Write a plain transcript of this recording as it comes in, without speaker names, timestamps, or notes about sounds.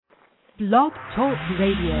Blog Talk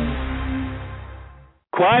Radio.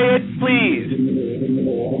 Quiet, please.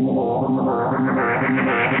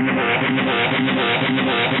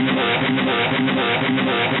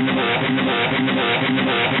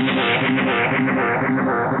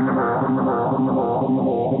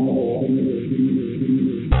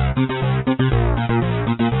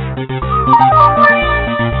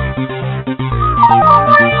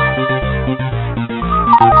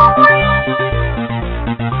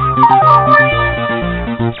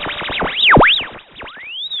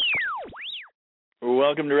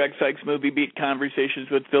 Welcome to Rex Sikes Movie Beat, conversations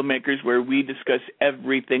with filmmakers where we discuss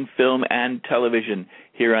everything film and television.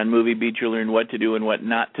 Here on Movie Beat, you'll learn what to do and what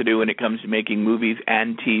not to do when it comes to making movies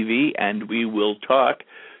and TV, and we will talk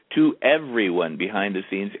to everyone behind the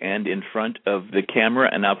scenes and in front of the camera,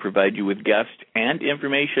 and I'll provide you with guests and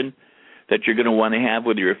information that you're going to want to have,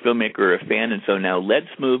 whether you're a filmmaker or a fan. And so now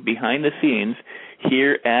let's move behind the scenes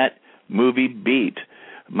here at Movie Beat.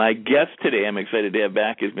 My guest today, I'm excited to have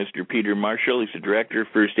back, is Mr. Peter Marshall. He's the director,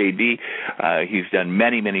 first AD. He's done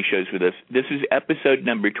many, many shows with us. This is episode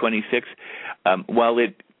number 26. While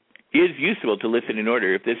it is useful to listen in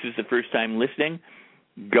order, if this is the first time listening,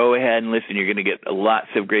 go ahead and listen. You're going to get lots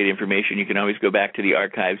of great information. You can always go back to the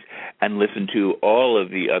archives and listen to all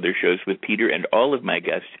of the other shows with Peter and all of my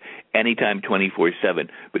guests anytime, 24/7.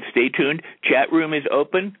 But stay tuned. Chat room is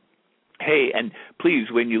open. Hey, and please,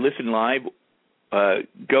 when you listen live,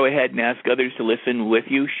 go ahead and ask others to listen with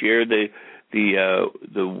you. Share the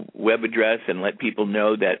web address and let people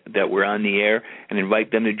know that we're on the air, and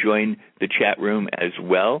invite them to join the chat room as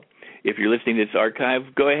well. If you're listening to this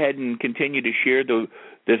archive, go ahead and continue to share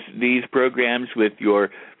these programs with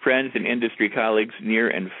your friends and industry colleagues near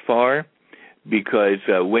and far, because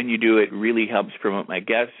when you do, it really helps promote my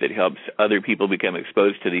guests. It helps other people become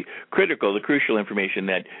exposed to the crucial information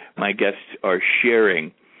that my guests are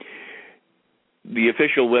sharing. The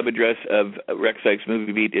official web address of Rex Sikes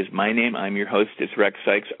Movie Beat is my name. I'm your host. It's Rex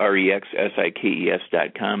Sikes,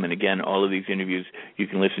 REXSIKES.com. And again, all of these interviews you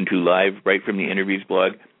can listen to live right from the interviews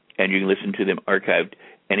blog, and you can listen to them archived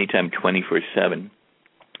anytime, 24/7.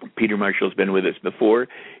 Peter Marshall's been with us before.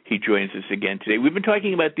 He joins us again today. We've been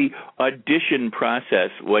talking about the audition process,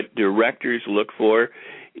 what directors look for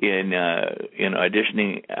in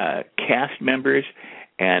auditioning cast members,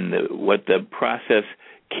 and what the process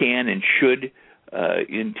can and should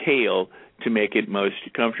entail to make it most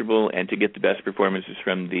comfortable and to get the best performances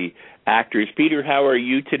from the actors. Peter, how are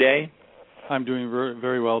you today? I'm doing very,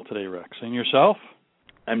 very well today, Rex. And yourself?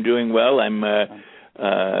 I'm doing well. I'm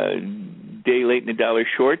day late and a dollar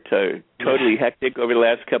short. Totally hectic over the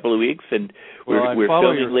last couple of weeks, and we're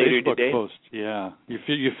filming later Facebook today. Post. Yeah,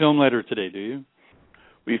 you film later today, do you?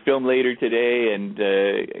 We film later today, and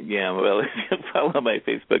follow my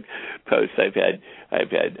Facebook posts. I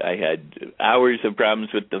had hours of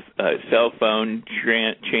problems with the cell phone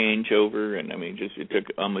changeover, and it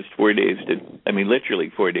took almost 4 days literally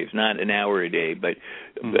 4 days, not an hour a day, but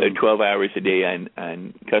 12 hours a day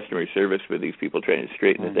on customer service with these people trying to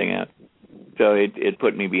straighten the thing out. So it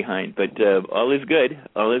put me behind, but all is good.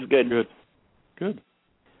 All is good. Good.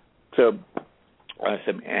 So.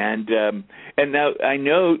 Awesome. And now I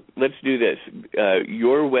know, let's do this.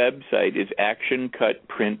 Your website is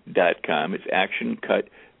actioncutprint.com. It's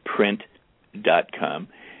actioncutprint.com.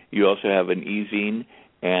 You also have an e-zine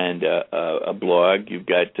and a blog. You've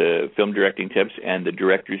got film directing tips and the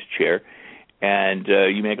director's chair. And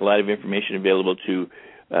you make a lot of information available to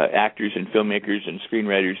actors and filmmakers and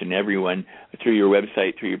screenwriters and everyone through your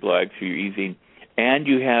website, through your blog, through your e-zine. And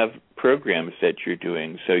you have programs that you're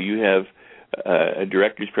doing. So you have a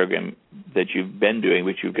director's program that you've been doing,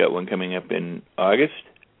 which you've got one coming up in August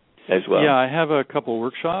as well. Yeah, I have a couple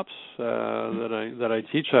workshops that I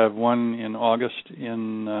teach. I have one in August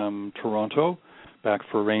in Toronto, back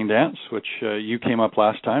for Rain Dance, which you came up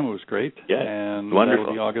last time. It was great. Yeah, and wonderful.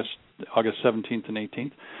 That will be August 17th and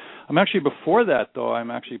 18th. I'm actually, before that, though,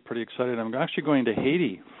 I'm actually pretty excited. I'm actually going to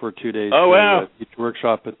Haiti for 2 days. Oh, wow. To teach a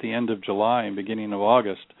workshop at the end of July and beginning of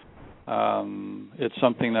August. It's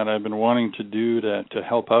something that I've been wanting to do to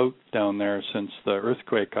help out down there since the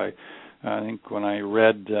earthquake. I think when I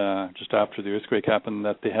read just after the earthquake happened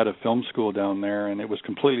that they had a film school down there, and it was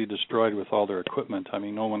completely destroyed with all their equipment.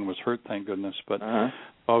 No one was hurt, thank goodness. But I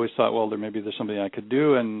always thought, well, there's something I could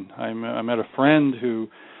do. And I met a friend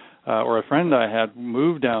a friend I had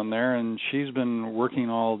moved down there, and she's been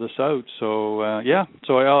working all this out. So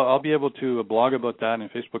I'll be able to blog about that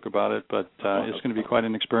and Facebook about it. But it's going to be quite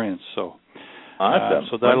an experience. So awesome.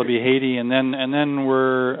 So that'll be Haiti, and then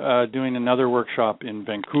we're doing another workshop in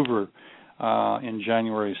Vancouver in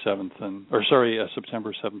January 7th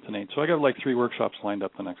September 7th and 8th. So I got like 3 workshops lined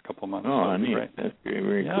up the next couple of months. Oh, neat. Right. That's very,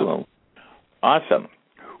 very cool. Awesome.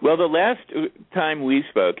 Well, the last time we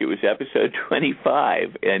spoke, it was episode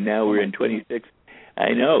 25, and now we're in 26.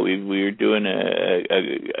 I know we're doing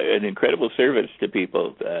an incredible service to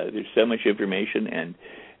people. There's so much information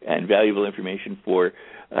and valuable information for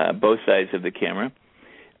both sides of the camera.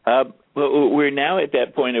 But we're now at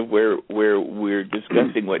that point of where we're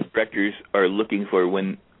discussing what directors are looking for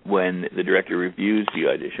when the director reviews the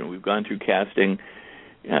audition. We've gone through casting,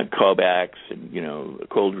 callbacks, and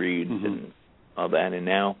cold reads and all that, and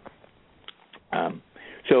now,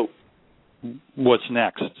 so what's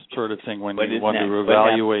next, sort of thing, when you want to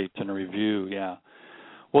evaluate and review, yeah.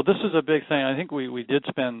 Well, this is a big thing. I think we did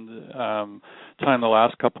spend time the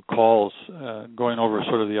last couple of calls going over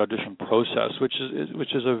sort of the audition process, which is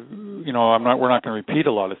we're not going to repeat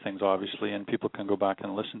a lot of things, obviously, and people can go back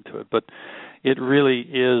and listen to it. But it really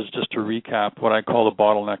is, just to recap, what I call the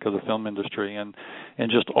bottleneck of the film industry, and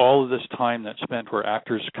just all of this time that's spent where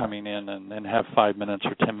actors coming in and have 5 minutes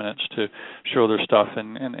or 10 minutes to show their stuff,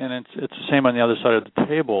 and it's the same on the other side of the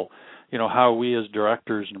table. How we as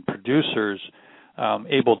directors and producers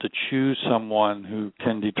able to choose someone who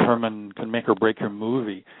can make or break your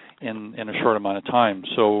movie in a short amount of time.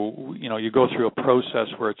 So, you go through a process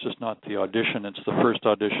where it's just not the audition, it's the first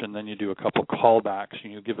audition, then you do a couple callbacks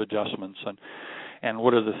and you give adjustments, and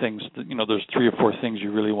what are the things, there's 3 or 4 things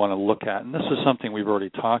you really want to look at. And this is something we've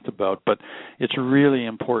already talked about, but it's really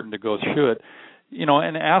important to go through it.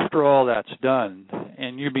 And after all that's done,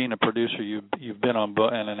 and you being a producer, you've been on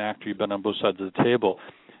and an actor, you've been on both sides of the table.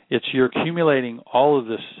 You're accumulating all of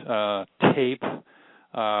this tape,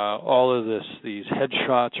 all of these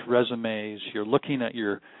headshots, resumes. You're looking at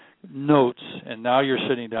your notes, and now you're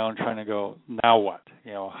sitting down trying to go, now what?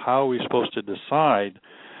 How are we supposed to decide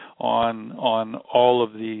on all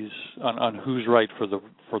of these, on who's right for the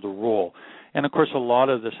role? And of course, a lot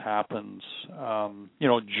of this happens,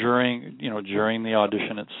 during the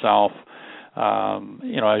audition itself.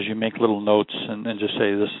 As you make little notes and just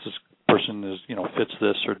say this person is fits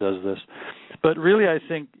this or does this. But really, I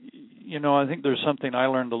think there's something I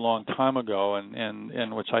learned a long time ago,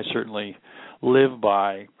 and which I certainly live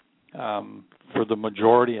by for the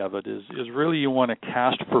majority of it, is really you want to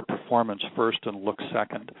cast for performance first and look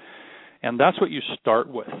second, and that's what you start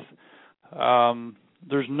with.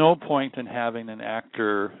 There's no point in having an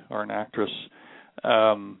actor or an actress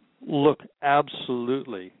look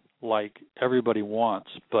absolutely like everybody wants,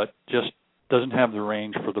 but just doesn't have the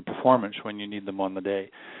range for the performance when you need them on the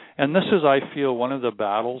day. And this is, I feel, one of the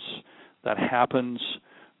battles that happens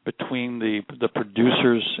between the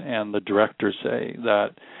producers and the directors, say, that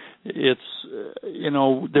it's,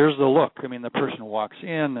 there's the look. I mean, the person walks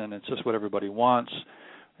in and it's just what everybody wants,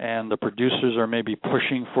 and the producers are maybe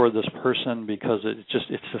pushing for this person because it's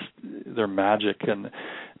just their magic,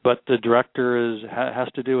 but the director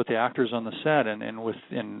has to do with the actors on the set,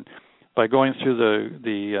 and by going through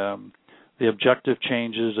the objective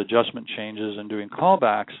changes, adjustment changes, and doing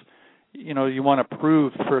callbacks, you want to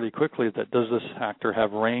prove fairly quickly that does this actor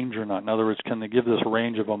have range or not? In other words, can they give this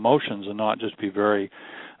range of emotions and not just be very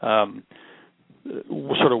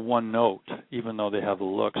sort of one note, even though they have a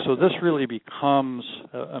look? So this really becomes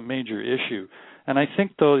a major issue. And I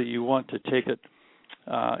think, though, that you want to take it,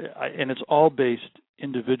 and it's all based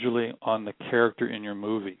individually on the character in your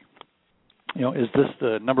movie. Is this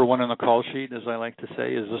the number one on the call sheet, as I like to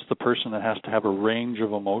say? Is this the person that has to have a range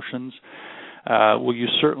of emotions? Well, you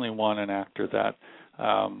certainly want an actor that,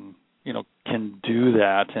 can do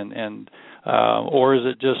that, or is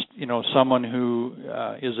it just, someone who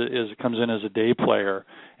comes in as a day player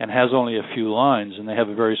and has only a few lines and they have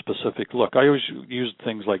a very specific look? I always use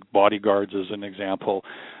things like Bodyguards as an example.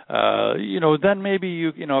 Then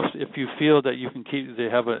maybe if you feel that you can they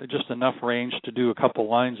have just enough range to do a couple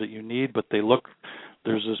lines that you need, but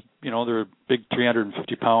there's this, they're a big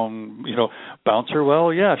 350-pound, bouncer.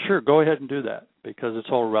 Well, yeah, sure, go ahead and do that, because it's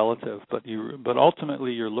all relative. But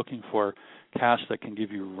ultimately, you're looking for cast that can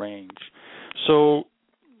give you range. So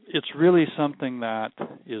it's really something that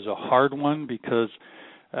is a hard one, because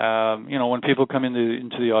when people come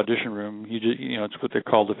into the audition room, it's what they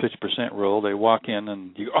call the 50% rule. They walk in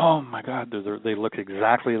and you go, oh my God, they look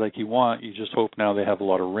exactly like you want. You just hope now they have a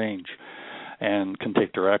lot of range and can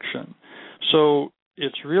take direction. So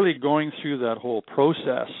it's really going through that whole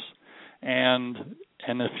process, and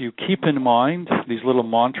if you keep in mind these little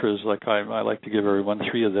mantras, like I like to give everyone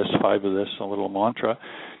 3 of this, 5 of this, a little mantra.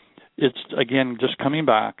 It's, again, just coming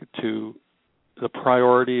back to the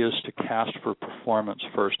priority is to cast for performance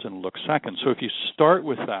first and look second. So if you start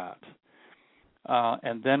with that,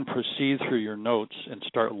 and then proceed through your notes and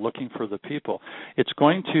start looking for the people, it's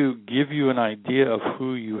going to give you an idea of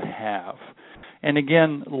who you have. And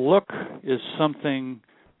again, look is something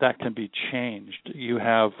that can be changed. You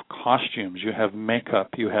have costumes, you have makeup,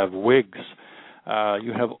 you have wigs,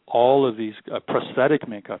 you have all of these, prosthetic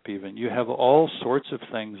makeup even. You have all sorts of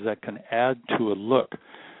things that can add to a look.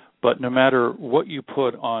 But no matter what you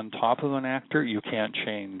put on top of an actor, you can't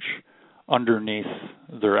change underneath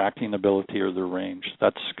their acting ability or their range.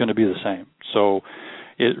 That's going to be the same. So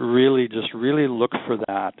it really look for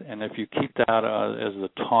that. And if you keep that as the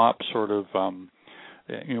top sort of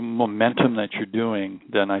momentum that you're doing,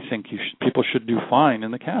 then I think people should do fine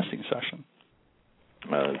in the casting session.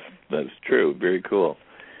 That's true. Very cool.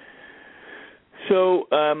 So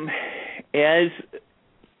as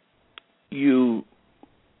you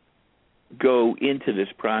go into this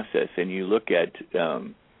process and you look at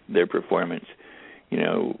their performance,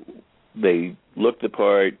 they look the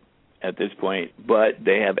part at this point, but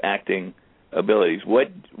they have acting abilities.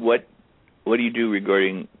 What do you do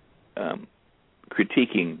regarding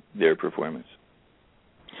critiquing their performance?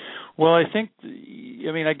 Well, I think,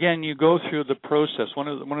 again, you go through the process. One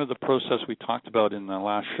of the process we talked about in the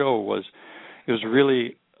last show was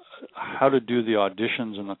really how to do the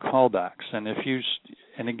auditions and the callbacks. And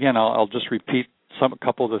again, I'll just repeat a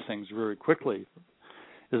couple of the things very quickly.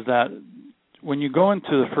 Is that when you go into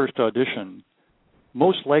the first audition,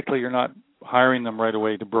 most likely you're not hiring them right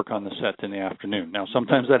away to work on the set in the afternoon. Now,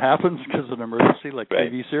 sometimes that happens because of an emergency, like right.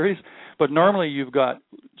 TV series, but normally you've got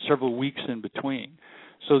several weeks in between.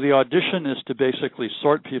 So the audition is to basically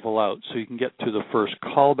sort people out so you can get to the first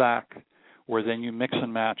callback, where then you mix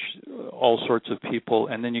and match all sorts of people,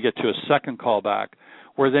 and then you get to a second callback,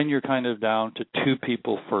 where then you're kind of down to 2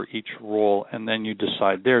 people for each role, and then you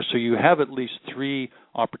decide there. So you have at least 3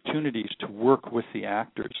 opportunities to work with the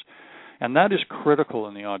actors. And that is critical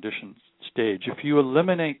in the audition stage. If you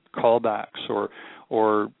eliminate callbacks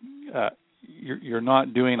or you're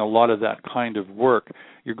not doing a lot of that kind of work,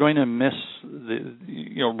 you're going to miss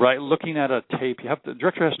looking at a tape. The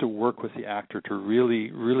director has to work with the actor to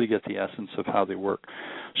really get the essence of how they work.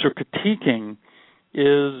 So critiquing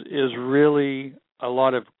is really a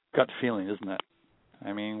lot of gut feeling, isn't it?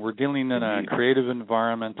 I mean, we're dealing in a creative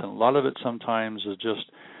environment, and a lot of it sometimes is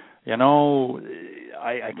just,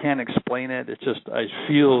 I can't explain it. It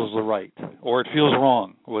feels right, or it feels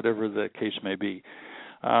wrong, whatever the case may be.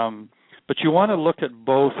 But you want to look at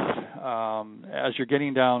both as you're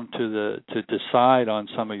getting down to decide on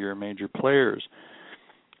some of your major players.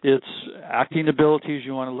 It's acting abilities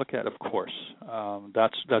you want to look at, of course.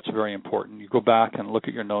 That's very important. You go back and look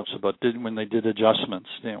at your notes about when they did adjustments.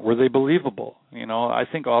 Were they believable? I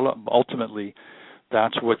think ultimately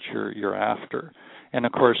that's what you're after. And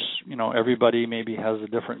of course, everybody maybe has a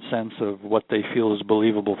different sense of what they feel is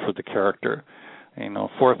believable for the character. 4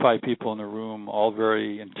 or 5 people in the room, all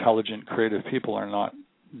very intelligent, creative people,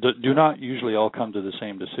 do not usually all come to the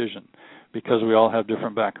same decision, because we all have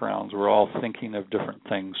different backgrounds. We're all thinking of different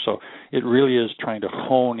things. So it really is trying to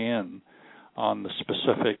hone in on the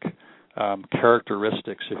specific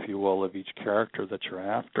characteristics, if you will, of each character that you're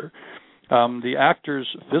after. The actor's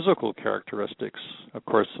physical characteristics, of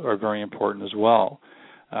course, are very important as well.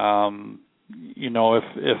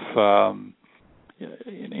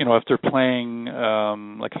 If they're playing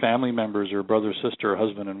like family members or brother, sister,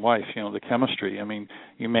 husband and wife, the chemistry. I mean,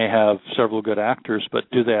 you may have several good actors, but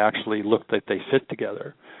do they actually look like they fit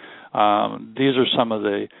together? These are some of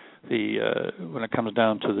the when it comes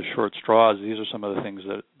down to the short straws, these are some of the things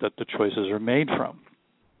that the choices are made from.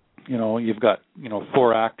 You've got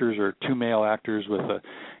 4 actors or 2 male actors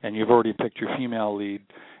and you've already picked your female lead,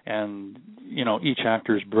 and each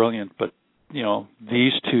actor is brilliant, but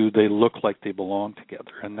these 2, they look like they belong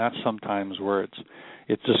together, and that's sometimes where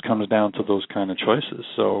it just comes down to those kind of choices.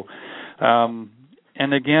 So,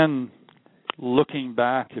 and again, looking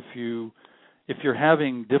back, if you're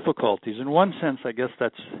having difficulties, in one sense, I guess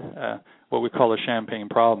that's what we call a champagne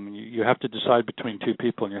problem. You have to decide between 2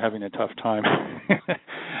 people, and you're having a tough time.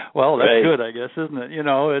 Well, that's right. Good, I guess, isn't it?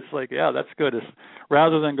 It's like, yeah, that's good.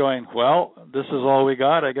 Rather than going, well, this is all we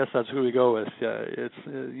got, I guess that's who we go with.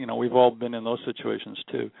 We've all been in those situations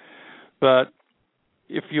too. But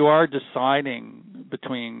if you are deciding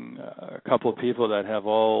between a couple of people that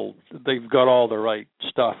they've got all the right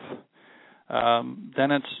stuff,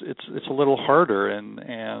 then it's a little harder,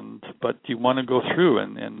 but you want to go through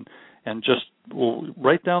and just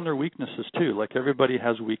write down their weaknesses too. Like, everybody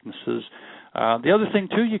has weaknesses. The other thing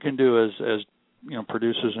too you can do as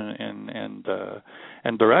producers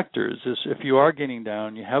and directors is, if you are getting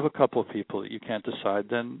down, you have a couple of people that you can't decide,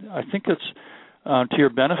 then I think it's to your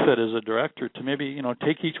benefit as a director to maybe,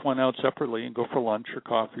 take each one out separately and go for lunch or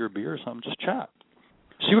coffee or beer or something, just chat.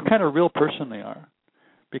 See what kind of real person they are.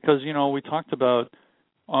 Because, we talked about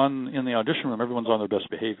in the audition room, everyone's on their best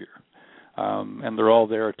behavior. And they're all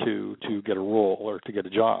there to get a role or to get a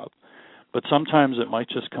job. But sometimes it might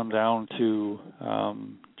just come down to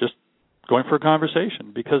just going for a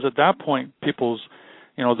conversation. Because at that point, people's,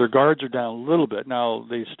 their guards are down a little bit. Now,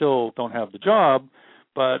 they still don't have the job,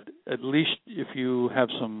 but at least if you have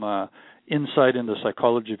some insight into the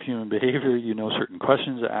psychology of human behavior, certain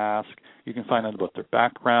questions to ask, you can find out about their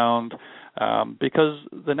background. Because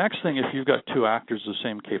the next thing, if you've got two actors of the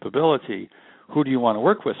same capability, who do you want to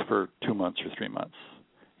work with for 2 months or 3 months?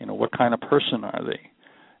 What kind of person are they?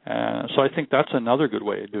 So I think that's another good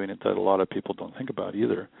way of doing it that a lot of people don't think about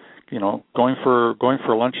either. Going for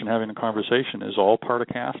lunch and having a conversation is all part of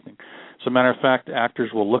casting. As a matter of fact,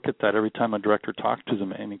 actors will look at that every time a director talks to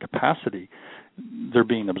them in any capacity. They're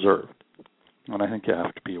being observed, and I think you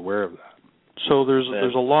have to be aware of that. So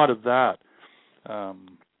there's a lot of that.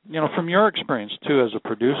 From your experience too as a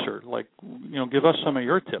producer, give us some of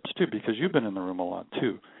your tips too, because you've been in the room a lot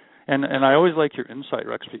too. And I always like your insight,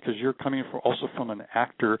 Rex, because you're coming also from an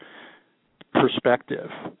actor perspective.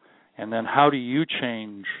 And then how do you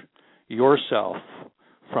change yourself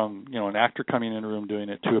from, an actor coming in a room doing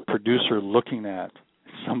it to a producer looking at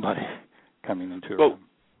somebody coming into a room?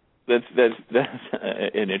 That's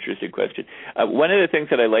an interesting question. One of the things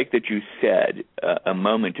that I like that you said a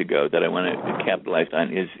moment ago that I want to capitalize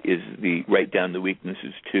on is the write down the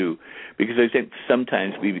weaknesses too, because I think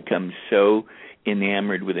sometimes we become so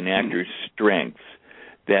enamored with an actor's strengths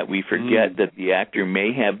that we forget that the actor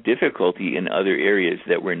may have difficulty in other areas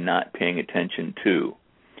that we're not paying attention to.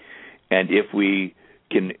 And if we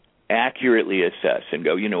can accurately assess and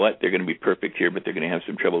go, they're going to be perfect here, but they're going to have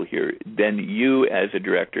some trouble here, then you as a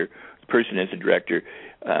director,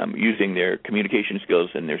 using their communication skills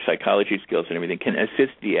and their psychology skills and everything, can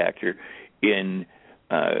assist the actor in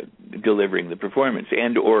delivering the performance.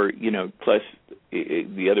 And or, plus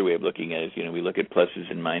the other way of looking at it is, we look at pluses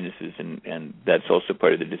and minuses, and that's also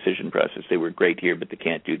part of the decision process. They were great here, but they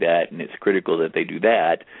can't do that, and it's critical that they do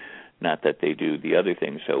that, not that they do the other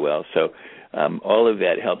things so well. So all of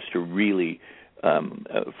that helps to really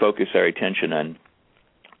focus our attention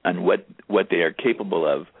on what they are capable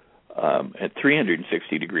of at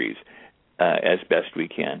 360 degrees as best we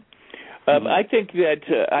can. I think that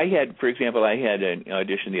I had an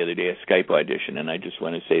audition the other day, a Skype audition, and I just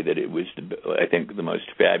want to say that it was, I think, the most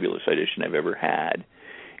fabulous audition I've ever had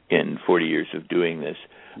in 40 years of doing this.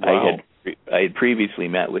 Wow. I had previously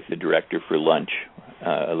met with the director for lunch,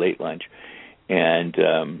 a late lunch, and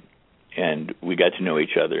we got to know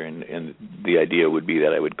each other, and the idea would be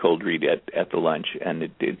that I would cold read at the lunch, and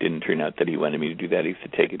it didn't turn out that he wanted me to do that. He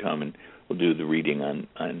said, take it home and we'll do the reading on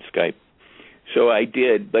Skype. So I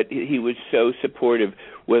did, but he was so supportive,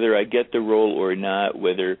 whether I get the role or not,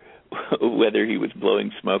 whether he was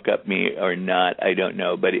blowing smoke up me or not, I don't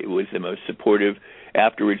know, but it was the most supportive.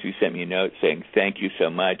 Afterwards, he sent me a note saying, thank you so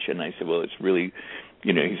much, and I said, well, it's really,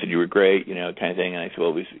 he said, you were great, kind of thing, and I said,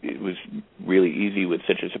 well, it was really easy with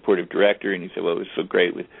such a supportive director, and he said, well, it was so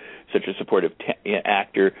great with such a supportive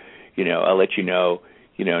actor, I'll let you know,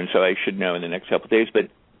 and so I should know in the next couple of days, but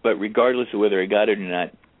regardless of whether I got it or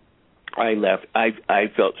not, I left. I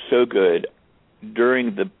felt so good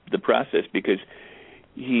during the process because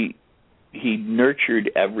he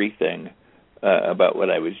nurtured everything about what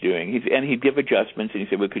I was doing. And he'd give adjustments, and he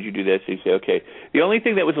said, "Well, could you do this?" He'd say, "Okay." The only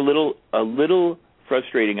thing that was a little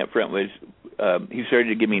frustrating up front was he started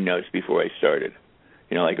to give me notes before I started.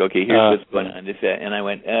 Okay, here's what's going on. This, that, and I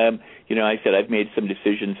went, I said, I've made some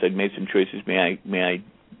decisions. I've made some choices. May I,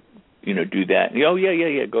 do that? And, oh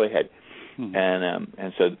yeah, go ahead.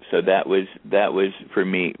 And so that was for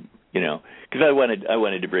me, because I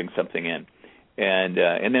wanted to bring something in,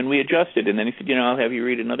 and then we adjusted, and then he said, I'll have you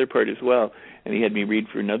read another part as well, and he had me read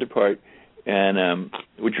for another part, and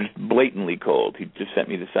which was blatantly cold. He just sent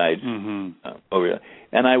me the sides over,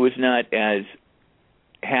 and I was not as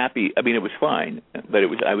happy. I mean, it was fine, but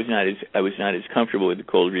I was not as comfortable with the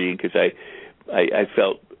cold reading because I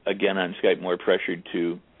felt again on Skype more pressured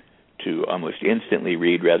to almost instantly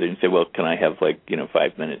read rather than say, well, can I have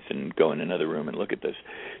 5 minutes and go in another room and look at this?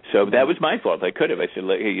 So that was my fault. I could have. I said,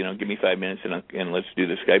 hey, give me 5 minutes and let's do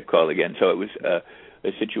the Skype call again. So it was a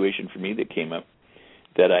situation for me that came up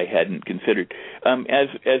that I hadn't considered. As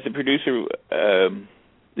a producer,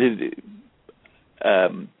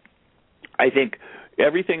 I think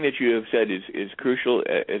everything that you have said is crucial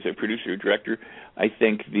as a producer or director. I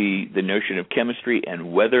think the notion of chemistry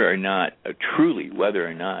and whether or not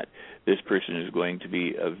this person is going to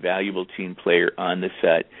be a valuable team player on the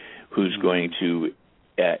set, who's going to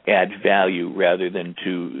add value rather than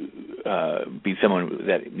to be someone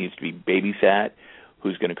that needs to be babysat,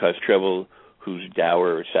 who's going to cause trouble, who's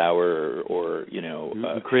dour or sour or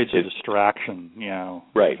who creates a distraction.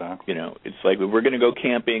 Right. Exactly. It's like if we're going to go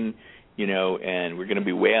camping, and we're going to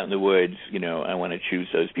be way out in the woods, I want to choose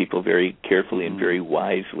those people very carefully and very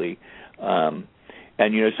wisely.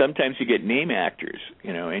 And sometimes you get name actors,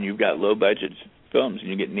 and you've got low budget films, and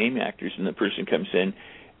you get name actors, and the person comes in,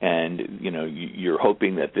 and you're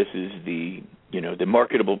hoping that this is the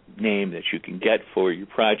marketable name that you can get for your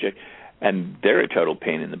project, and they're a total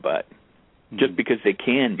pain in the butt, just because they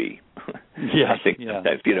can be. Yeah, I think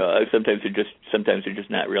sometimes they're just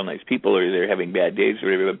not real nice people, or they're having bad days or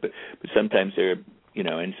whatever. But sometimes they're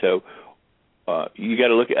and so you got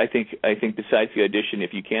to look at. I think besides the audition,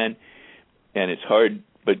 if you can. And it's hard,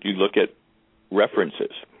 but you look at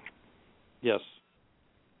references. Yes.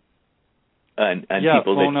 And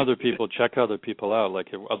people phone other people, check other people out,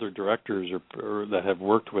 like other directors or that have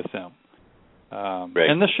worked with them. Right.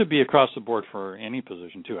 And this should be across the board for any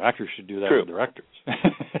position too. Actors should do that with directors.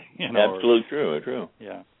 Absolutely true.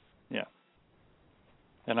 Yeah.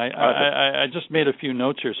 And I just made a few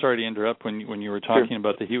notes here. Sorry to interrupt when you were talking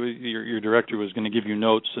about that. Your director was going to give you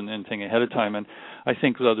notes and thing ahead of time. And I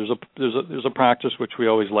think there's a practice which we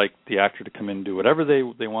always like the actor to come in and do whatever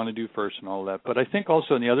they want to do first and all that. But I think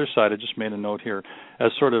also on the other side, I just made a note here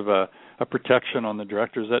as sort of a protection on the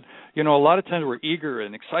directors that a lot of times we're eager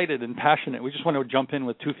and excited and passionate. We just want to jump in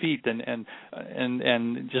with 2 feet and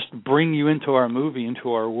just bring you into our movie,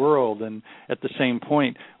 into our world. And at the same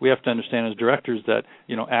point, we have to understand as directors that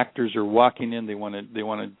actors are walking in. They want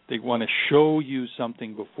to show you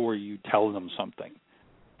something before you tell them something.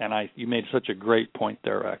 And you made such a great point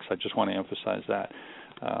there, Rex. I just want to emphasize that.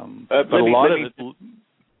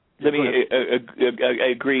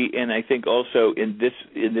 I agree, and I think also in this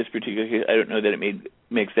particular case, I don't know that it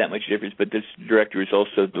makes that much difference, but this director is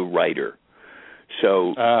also the writer.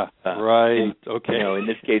 So, right, okay. In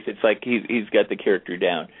this case, it's like he's got the character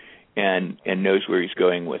down, and knows where he's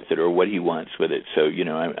going with it or what he wants with it. So,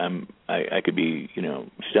 I could be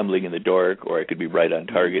stumbling in the dark, or I could be right on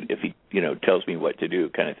target if he tells me what to do,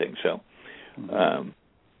 kind of thing. So.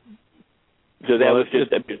 So that was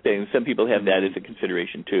just saying. Some people have that as a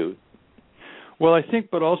consideration too. Well, I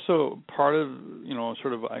think, but also part of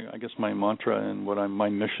sort of I guess my mantra and what my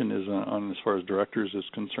mission is on as far as directors is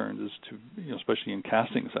concerned is to, especially in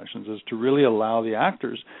casting sessions, is to really allow the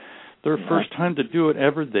actors their first time to do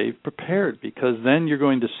whatever they've prepared, because then you're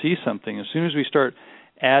going to see something. As soon as we start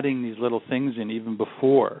adding these little things in, even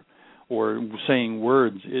before, or saying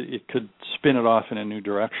words, it could spin it off in a new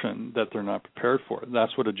direction that they're not prepared for.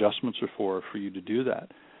 That's what adjustments are for you to do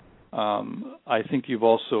that. I think you've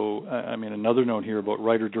also, another note here about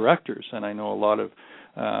writer-directors, and I know a lot of,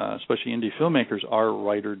 especially indie filmmakers, are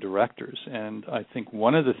writer-directors. And I think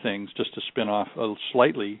one of the things, just to spin off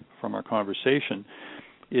slightly from our conversation,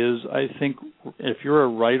 is I think if you're a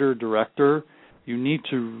writer-director, you need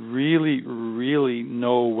to really, really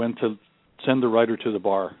know when to send the writer to the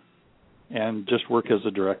bar and just work as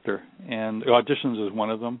a director. And auditions is one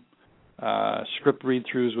of them. Script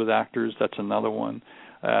read-throughs with actors, that's another one.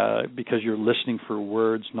 Because you're listening for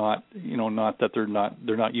words, not that they're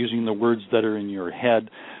not using the words that are in your head.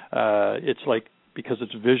 It's like, because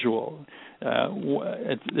it's visual.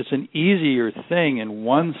 It's an easier thing in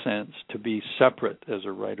one sense to be separate as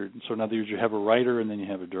a writer. So in other words, you have a writer and then you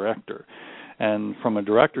have a director. And from a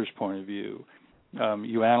director's point of view,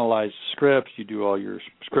 you analyze scripts, you do all your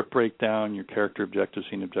script breakdown, your character objectives,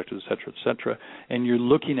 scene objectives, et cetera, and you're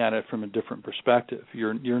looking at it from a different perspective.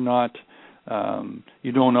 You're not,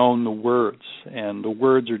 you don't own the words, and the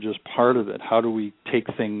words are just part of it. How do we take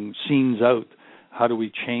scenes out? How do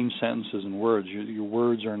we change sentences and words? Your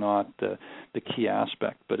words are not the key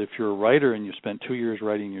aspect. But if you're a writer and you spent 2 years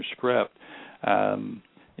writing your script,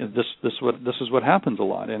 this is what happens a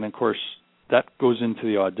lot. And of course, that goes into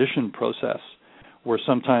the audition process, where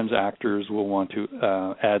sometimes actors will want to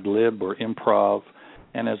ad-lib or improv,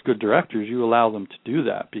 and as good directors, you allow them to do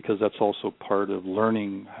that, because that's also part of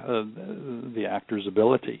learning the actor's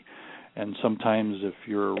ability. And sometimes if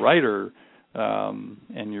you're a writer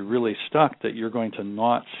and you're really stuck, that you're going to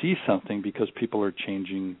not see something because people are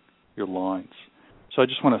changing your lines. So I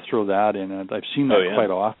just want to throw that in. I've seen that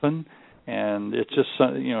quite often, and it's just,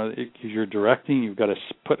 because you're directing, you've got to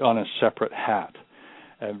put on a separate hat.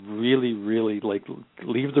 Really, really,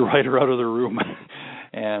 leave the writer out of the room,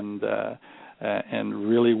 and and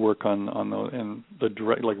really work on the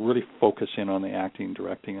direct, like really focus in on the acting,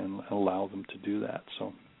 directing, and allow them to do that.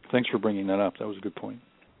 So thanks for bringing that up. That was a good point.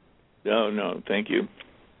 No, thank you.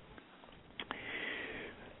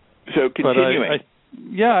 So continuing.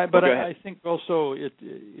 I think also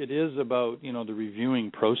it is about, the reviewing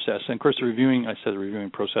process. And of course the reviewing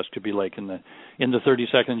process could be like in the 30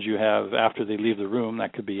 seconds you have after they leave the room,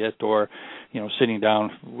 that could be it, or sitting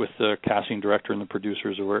down with the casting director and the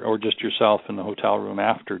producers, or just yourself in the hotel room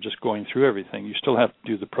after, just going through everything. You still have to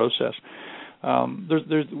do the process.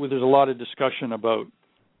 There's a lot of discussion about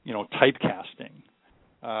typecasting.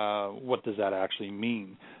 What does that actually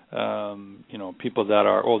mean? People that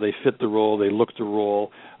are, they fit the role, they look the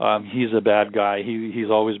role. He's a bad guy. He's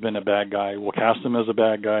always been a bad guy. We'll cast him as a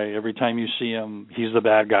bad guy. Every time you see him, he's the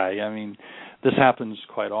bad guy. I mean, this happens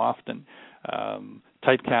quite often.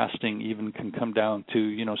 Typecasting even can come down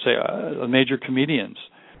to, say, major comedians,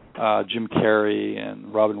 Jim Carrey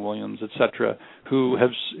and Robin Williams, etc., who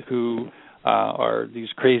are these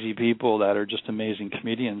crazy people that are just amazing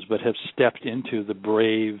comedians, but have stepped into the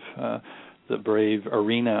brave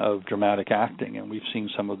arena of dramatic acting, and we've seen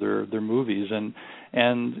some of their movies, and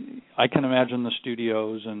I can imagine the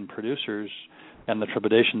studios and producers and the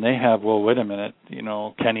trepidation they have. Well, wait a minute,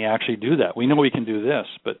 can he actually do that? We know he can do this,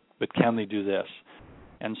 but can they do this?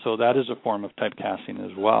 And so that is a form of typecasting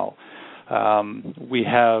as well. We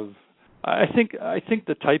have. I think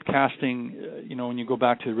the typecasting, when you go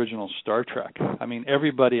back to the original Star Trek, I mean,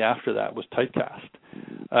 everybody after that was typecast.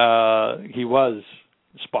 He was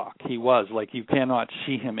Spock. He was, you cannot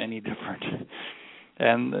see him any different.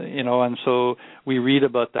 And so we read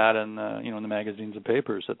about that in in the magazines and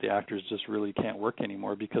papers, that the actors just really can't work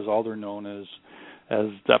anymore because all they're known as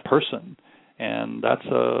that person. And that's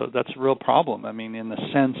a real problem. I mean, in the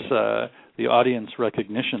sense, the audience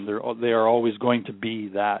recognition, they are always going to be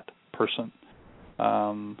that person.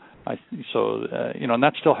 And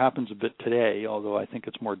that still happens a bit today, although I think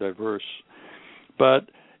it's more diverse. But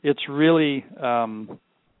it's really, the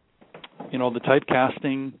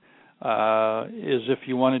typecasting is if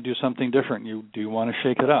you want to do something different, you want to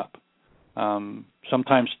shake it up.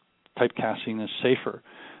 Sometimes typecasting is safer.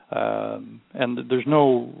 And there's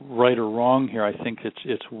no right or wrong here. I think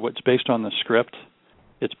it's what's based on the script.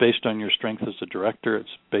 It's based on your strength as a director.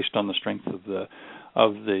 It's based on the strength of the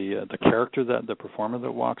character, that the performer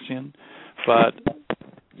that walks in. But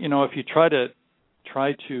if you try to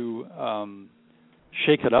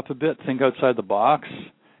shake it up a bit, think outside the box,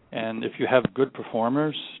 and if you have good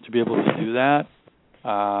performers to be able to do that,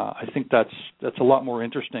 I think that's a lot more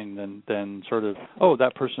interesting than sort of,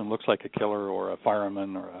 that person looks like a killer or a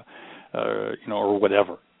fireman or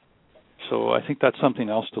whatever. So I think that's something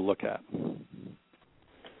else to look at.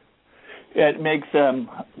 Yeah, it makes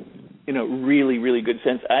really, really good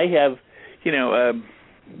sense. I have,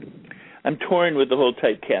 I'm torn with the whole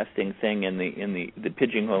typecasting thing and the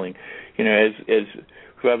pigeonholing. As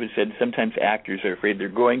Robin said, sometimes actors are afraid they're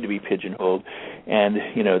going to be pigeonholed, and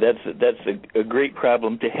that's a great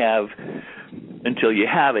problem to have until you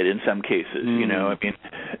have it. In some cases,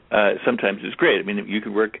 sometimes it's great. I mean, you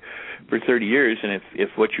could work for 30 years, and if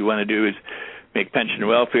what you want to do is make pension and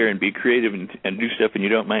welfare and be creative and do stuff, and you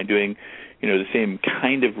don't mind doing, the same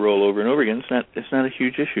kind of role over and over again, it's not a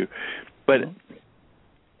huge issue. But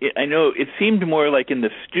I know it seemed more like in the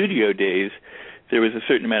studio days there was a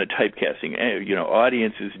certain amount of typecasting.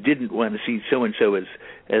 Audiences didn't want to see so and so as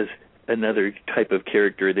another type of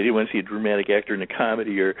character. They didn't want to see a dramatic actor in a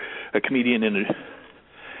comedy or a comedian in a.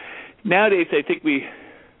 Nowadays, I think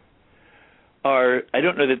I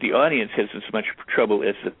don't know that the audience has as much trouble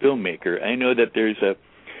as the filmmaker. I know that there's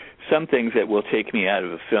some things that will take me out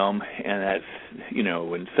of a film, and that's,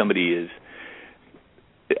 when somebody is,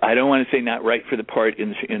 I don't want to say not right for the part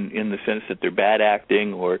in the sense that they're bad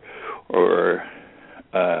acting or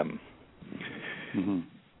but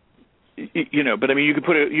I mean, you could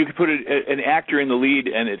put an actor in the lead,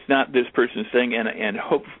 and it's not this person's thing, and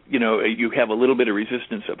hope you have a little bit of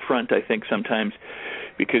resistance up front. I think sometimes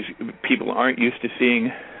because people aren't used to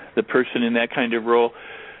seeing the person in that kind of role,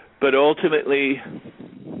 but ultimately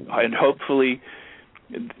and hopefully,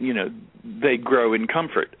 they grow in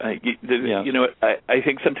comfort. I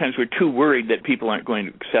think sometimes we're too worried that people aren't going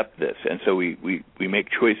to accept this, and so we make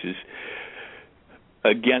choices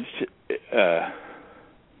against.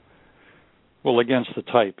 Against the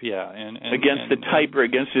type, yeah, and against the type or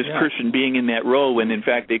against this person being in that role, when in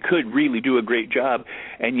fact they could really do a great job.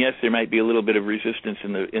 And yes, there might be a little bit of resistance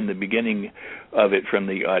in the beginning of it from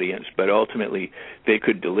the audience, but ultimately they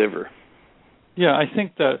could deliver. Yeah, I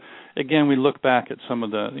think that, again, we look back at some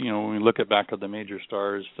of the, when we look back at the major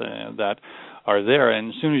stars that are there, and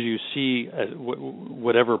as soon as you see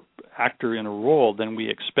whatever actor in a role, then we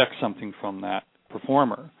expect something from that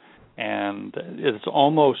performer. And it's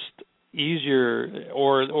almost easier,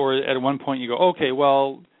 or at one point you go, okay,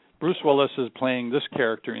 well, Bruce Willis is playing this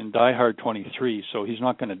character in Die Hard 23, so he's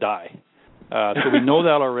not going to die. So we know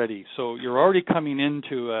that already. So you're already coming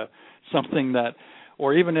into something that,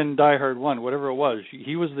 or even in Die Hard 1, whatever it was,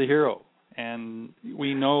 he was the hero, and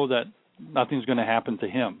we know that nothing's going to happen to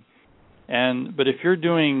him. But if you're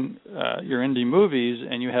doing your indie movies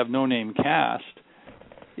and you have no name cast,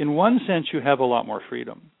 in one sense you have a lot more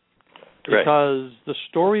freedom. Right. Because the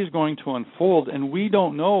story is going to unfold, and we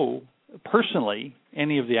don't know personally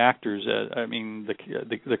any of the actors.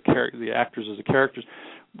 The actors as the characters.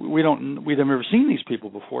 We've never seen these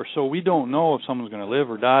people before, so we don't know if someone's going to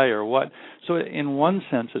live or die or what. So in one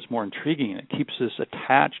sense, it's more intriguing. It keeps us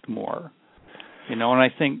attached more. And I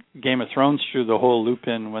think Game of Thrones threw the whole loop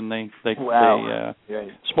in when they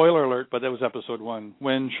spoiler alert, but that was episode 1,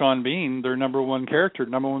 when Sean Bean, their number one character,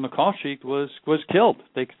 number one on the call sheet, was killed.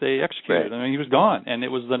 They executed. Right. I mean, he was gone, and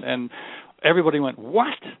and everybody went,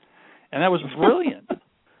 what? And that was brilliant,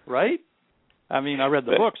 right? I mean, I read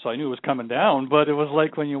the book, so I knew it was coming down, but it was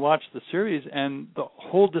like when you watch the series, and the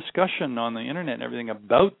whole discussion on the internet and everything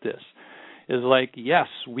about this is like, yes,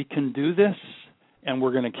 we can do this, and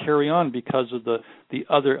we're going to carry on because of the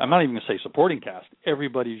other, I'm not even going to say supporting cast,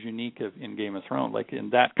 everybody's unique in Game of Thrones, like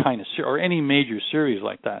in that kind of or any major series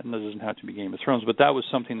like that, and it doesn't have to be Game of Thrones, but that was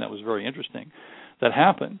something that was very interesting that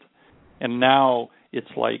happened. And now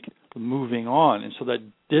it's like moving on, and so that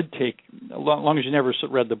did take, as long as you never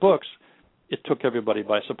read the books, it took everybody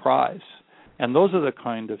by surprise. And those are the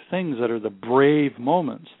kind of things that are the brave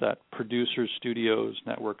moments that producers, studios,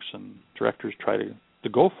 networks, and directors try to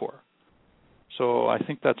go for. So I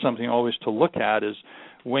think that's something always to look at, is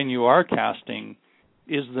when you are casting,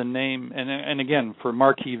 is the name, and again, for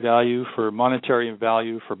marquee value, for monetary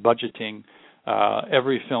value, for budgeting,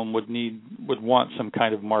 every film would want some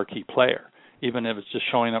kind of marquee player, even if it's just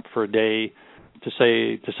showing up for a day to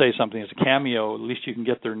say something as a cameo. At least you can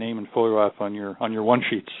get their name and photograph on your one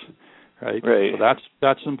sheets, right? Right. So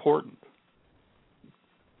that's important.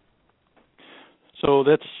 So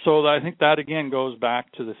I think that again goes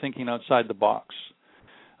back to the thinking outside the box.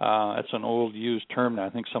 It's an old used term now. I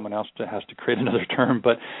think someone else has to create another term,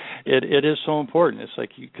 but it is so important. It's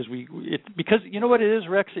like because you know what it is,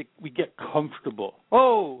 Rex. We get comfortable.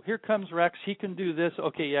 Oh, here comes Rex. He can do this.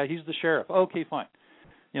 Okay, yeah, he's the sheriff. Okay, fine.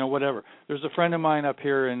 Whatever. There's a friend of mine up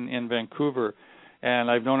here in Vancouver, and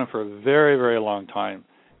I've known him for a very, very long time.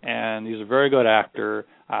 And he's a very good actor.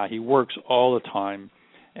 He works all the time.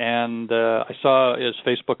 And I saw his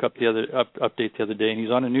Facebook update the other day, and he's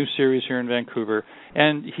on a new series here in Vancouver.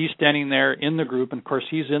 And he's standing there in the group, and of course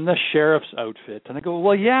he's in the sheriff's outfit. And I go,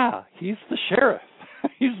 well, yeah, he's the sheriff.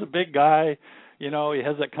 He's the big guy. He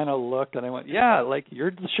has that kind of look. And I went, yeah, like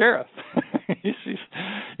you're the sheriff.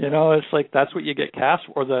 It's like that's what you get cast,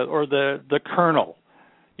 or the colonel.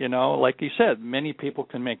 Like you said, many people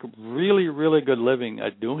can make really, really good living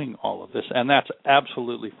at doing all of this, and that's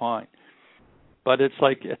absolutely fine. But it's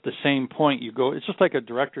like at the same point you go, it's just like a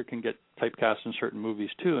director can get typecast in certain movies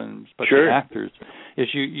too, and but sure. The actors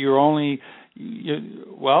is you've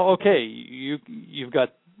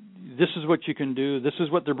got, this is what you can do, this is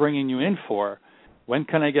what they're bringing you in for. When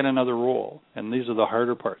can I get another role? And these are the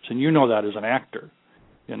harder parts, and that as an actor,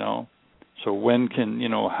 So when can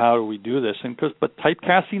how do we do this? But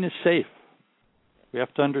typecasting is safe. We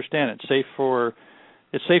have to understand it's safe for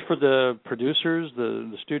the producers,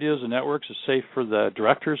 the studios, the networks. It's safe for the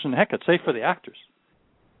directors, and heck, it's safe for the actors.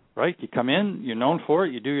 Right? You come in, you're known for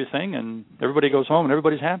it, you do your thing, and everybody goes home, and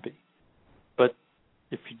everybody's happy. But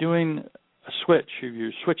if you're doing a switch, if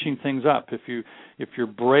you're switching things up, if you're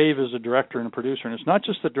brave as a director and a producer, and it's not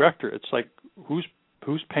just the director, it's like who's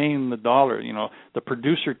paying the dollar, the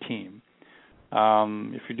producer team.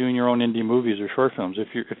 If you're doing your own indie movies or short films, if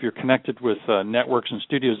you're connected with networks and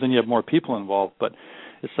studios, then you have more people involved. But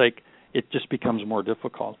it's like it just becomes more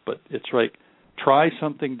difficult. But it's like try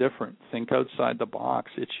something different. Think outside the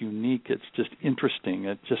box. It's unique. It's just interesting.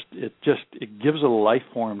 It gives a life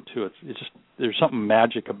form to it. It's just there's something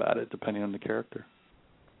magic about it, depending on the character.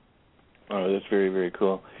 Oh, that's very, very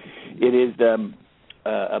cool. It is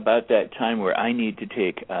about that time where I need to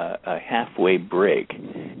take a halfway break,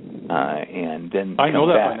 and then I know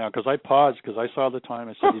that back. right now because I paused because I saw the time.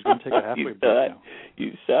 I said he's going to take a halfway break now.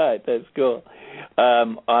 You saw it. That's cool.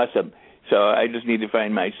 Awesome. So I just need to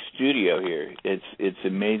find my studio here. It's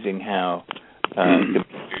amazing how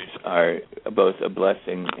Computers are both a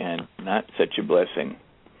blessing and not such a blessing.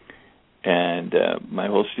 And my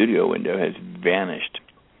whole studio window has vanished.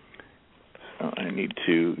 So I need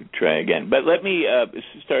to try again. But let me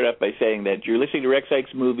start off by saying that you're listening to Rex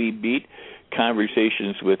Sikes Movie Beat,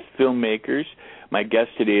 Conversations with Filmmakers. My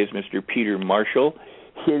guest today is Mr. Peter Marshall.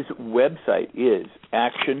 His website is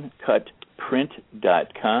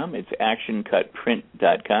actioncutprint.com. It's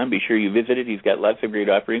actioncutprint.com. Be sure you visit it. He's got lots of great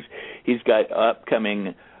offerings. He's got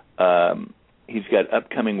upcoming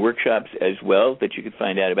workshops as well that you can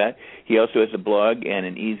find out about. He also has a blog and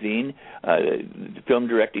an e-zine, film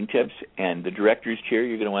directing tips, and the director's chair.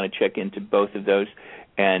 You're going to want to check into both of those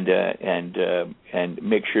and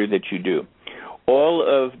make sure that you do. All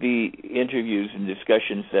of the interviews and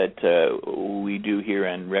discussions that we do here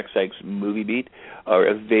on Rex Sikes Movie Beat are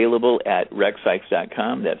available at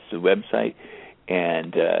rexsikes.com. That's the website,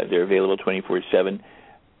 and they're available 24/7.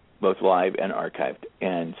 Both live and archived.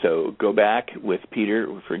 And so go back with Peter.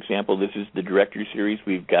 For example, this is the director series.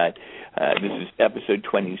 We've got, this is episode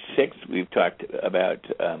 26. We've talked about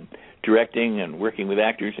directing and working with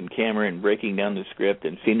actors and camera and breaking down the script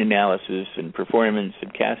and scene analysis and performance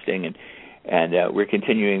and casting. And we're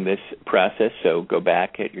continuing this process, so go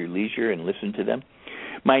back at your leisure and listen to them.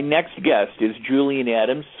 My next guest is Julian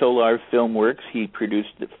Adams, Solar Filmworks. He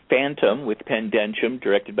produced The Phantom with Pendentium,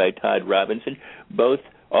 directed by Todd Robinson.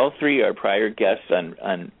 All three are prior guests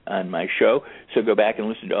on my show, so go back and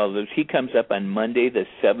listen to all of those. He comes up on Monday the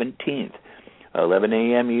 17th, 11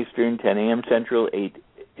 a.m. Eastern, 10 a.m. Central, 8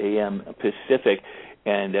 a.m. Pacific,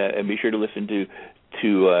 and be sure to listen to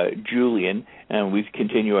Julian, and we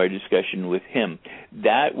continue our discussion with him.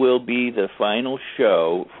 That will be the final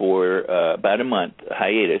show for about a month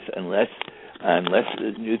hiatus, unless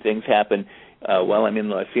new things happen while I'm in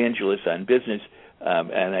Los Angeles on business.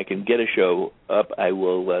 And I can get a show up. I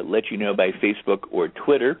will let you know by Facebook or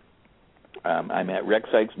Twitter. I'm at Rex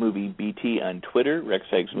Sikes Movie BT on Twitter, Rex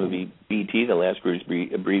Sikes Movie BT, the last word is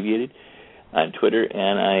abbreviated, on Twitter,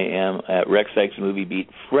 and I am at Rex Sikes Movie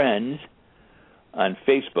Beat Friends on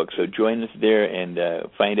Facebook. So join us there and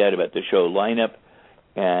find out about the show lineup,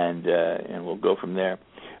 and we'll go from there.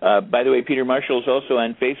 By the way, Peter Marshall is also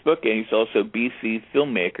on Facebook, and he's also BC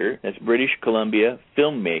Filmmaker. That's British Columbia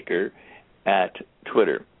Filmmaker at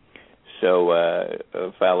Twitter. So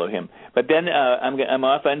follow him. But then I'm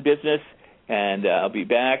off on business, and I'll be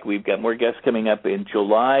back. We've got more guests coming up in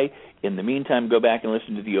July. In the meantime, go back and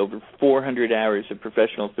listen to the over 400 hours of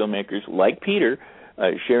professional filmmakers like Peter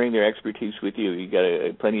sharing their expertise with you. You've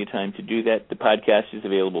got plenty of time to do that. The podcast is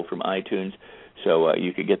available from iTunes, so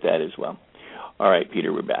you could get that as well. All right,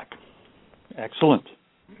 Peter, we're back. Excellent.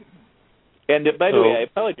 And by the way, I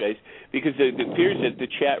apologize because it appears that the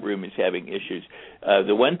chat room is having issues.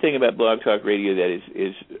 The one thing about Blog Talk Radio that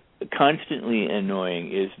is constantly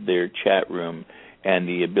annoying is their chat room and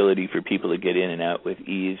the ability for people to get in and out with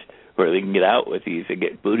ease, or they can get out with ease. They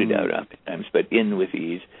get booted out oftentimes, but in with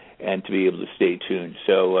ease, and to be able to stay tuned.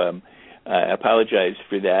 So I apologize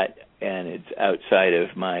for that, and it's outside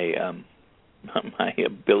of my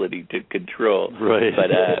ability to control. Right.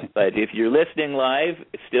 But if you're listening live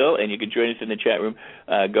still, and you can join us in the chat room,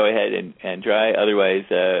 go ahead and try. Otherwise,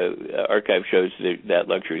 archive shows, that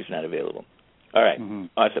luxury is not available. All right.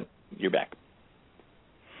 Awesome. You're back.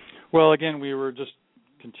 Well, again, we were just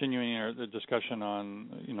continuing the discussion on,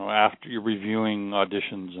 after you're reviewing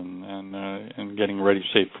auditions and getting ready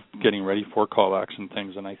for callbacks and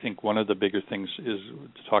things. And I think one of the bigger things is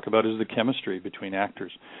to talk about is the chemistry between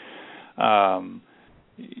actors.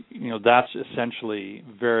 That's essentially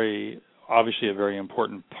obviously a very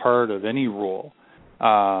important part of any role.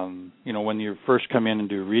 When you first come in and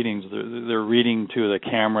do readings, they're reading to the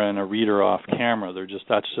camera and a reader off camera.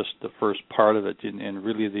 That's just the first part of it, and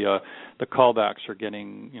really the callbacks are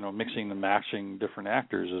getting, mixing and matching different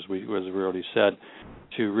actors, as we already said,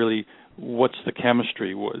 to really what's the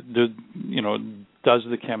chemistry? Does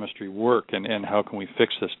the chemistry work, and how can we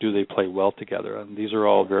fix this? Do they play well together? And these are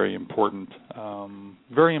all very important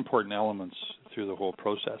elements through the whole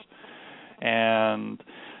process. And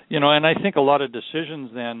and I think a lot of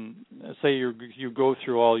decisions then, say you go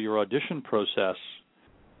through all your audition process,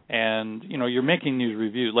 and you're making these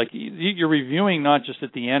reviews. Like you're reviewing not just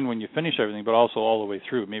at the end when you finish everything, but also all the way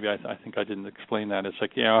through. Maybe I think I didn't explain that. It's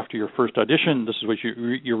like after your first audition, this is what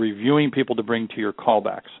you're reviewing people to bring to your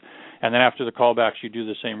callbacks. And then after the callbacks, you do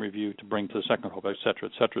the same review to bring to the second callback, et cetera,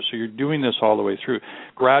 et cetera. So you're doing this all the way through,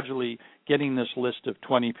 gradually getting this list of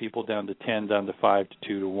 20 people down to 10, down to 5, to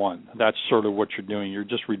 2, to 1. That's sort of what you're doing. You're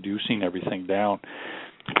just reducing everything down.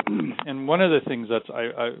 And one of the things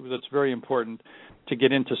that's very important to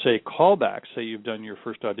get into, say, callbacks, say you've done your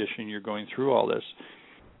first audition, you're going through all this,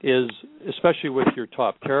 is, especially with your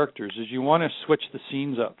top characters, is you want to switch the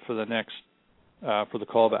scenes up for the next, for the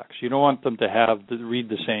callbacks. You don't want them to read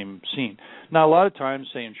the same scene. Now, a lot of times,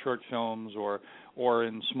 say in short films or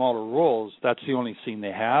in smaller roles, that's the only scene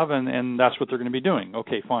they have, and that's what they're going to be doing.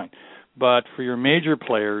 Okay, fine. But for your major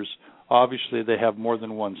players, obviously they have more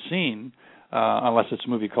than one scene, unless it's a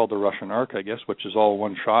movie called The Russian Ark, I guess, which is all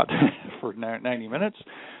one shot for 90 minutes.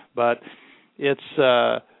 But it's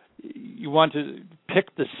you want to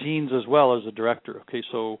pick the scenes as well as a director. Okay,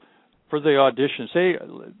 so for the audition, say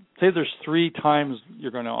there's 3 times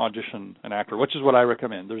you're going to audition an actor, which is what I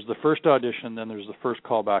recommend. There's the first audition, then there's the first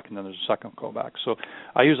callback, and then there's a second callback. So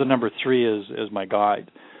I use the number 3 as my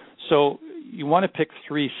guide. So you want to pick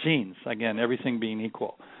 3 scenes, again, everything being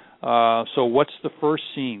equal. So what's the first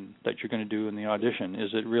scene that you're going to do in the audition?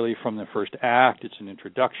 Is it really from the first act? It's an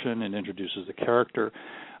introduction. It introduces the character.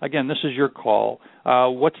 Again, this is your call.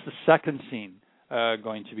 What's the second scene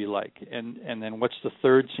going to be like? And then what's the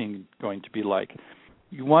third scene going to be like?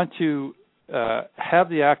 You want to have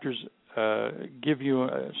the actors give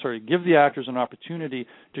the actors an opportunity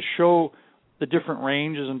to show the different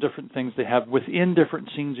ranges and different things they have within different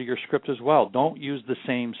scenes of your script as well. Don't use the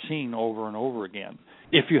same scene over and over again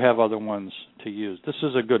if you have other ones to use. This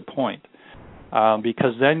is a good point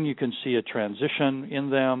because then you can see a transition in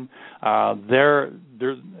them.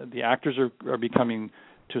 The actors are becoming,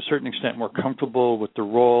 to a certain extent, more comfortable with the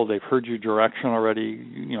role. They've heard your direction already.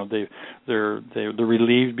 You know, they're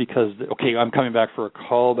relieved because, okay, I'm coming back for a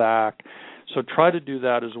callback. So try to do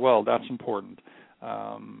that as well. That's important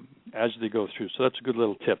as they go through. So that's a good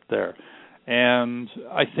little tip there. And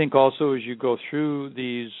I think also as you go through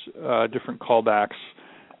these different callbacks,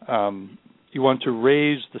 you want to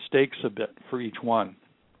raise the stakes a bit for each one.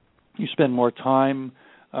 You spend more time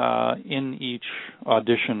in each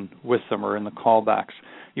audition with them or in the callbacks.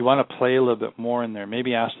 You want to play a little bit more in there.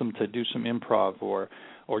 Maybe ask them to do some improv or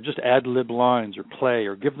just ad-lib lines or play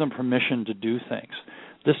or give them permission to do things.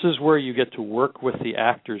 This is where you get to work with the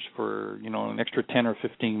actors for, an extra 10 or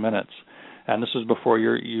 15 minutes. And this is before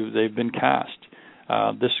they've been cast.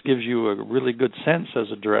 This gives you a really good sense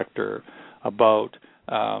as a director about,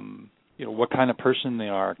 what kind of person they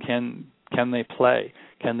are. Can they play?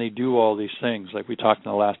 Can they do all these things? Like we talked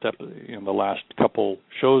in the last the last couple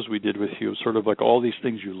shows we did with you, sort of like all these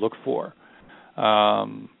things you look for.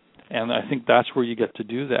 And I think that's where you get to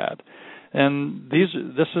do that. And this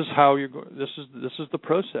is how this is the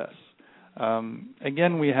process.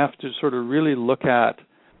 Again, we have to sort of really look at,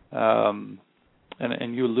 and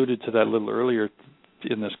you alluded to that a little earlier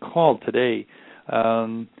in this call today.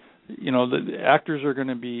 The actors are going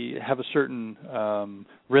to have a certain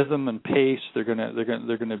rhythm and pace. They're going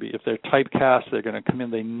to be, if they're typecast, they're going to come in.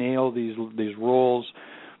 They nail these roles.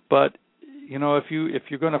 But if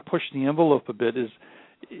you're going to push the envelope a bit,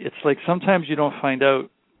 it's like sometimes you don't find out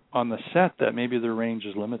on the set that maybe their range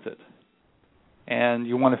is limited, and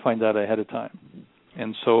you want to find out ahead of time.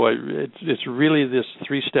 And so it's really this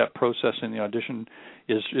 3-step process in the audition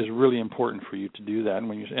is really important for you to do that.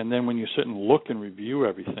 And then when you sit and look and review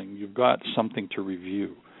everything, you've got something to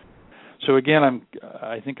review. So again,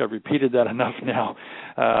 I think I've repeated that enough now.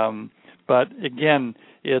 But again,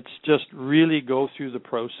 it's just really go through the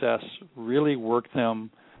process, really work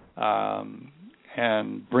them,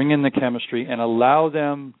 and bring in the chemistry and allow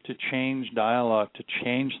them to change dialogue, to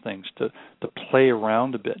change things, to play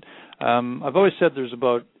around a bit. I've always said there's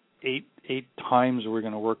about eight times we're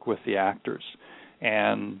going to work with the actors.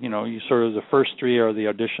 And, you sort of the first 3 are the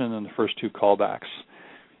audition and the first 2 callbacks.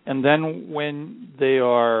 And then when they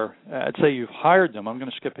are, I'd say you've hired them, I'm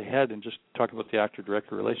going to skip ahead and just talk about the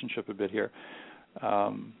actor-director relationship a bit here.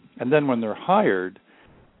 And then when they're hired,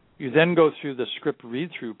 you then go through the script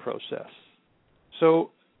read-through process.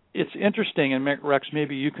 So it's interesting, and Rex,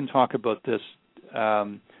 maybe you can talk about this.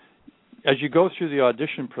 As you go through the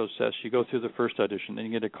audition process, you go through the first audition, then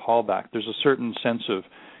you get a callback. There's a certain sense of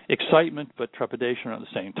excitement but trepidation at the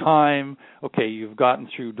same time. Okay, you've gotten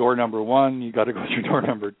through door number 1, you got to go through door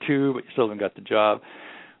number 2, but you still haven't got the job.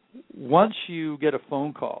 Once you get a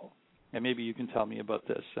phone call, and maybe you can tell me about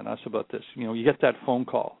this and us about this, you get that phone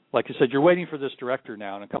call. Like you said, you're waiting for this director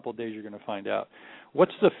now. In a couple of days, you're going to find out.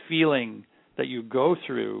 What's the feeling that you go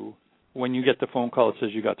through when you get the phone call that says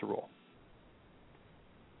you got the role?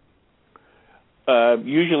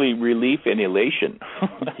 Usually relief and elation.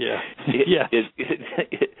 Yeah.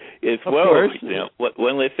 It's of course.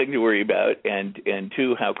 One less thing to worry about, and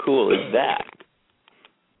 2, how cool is that?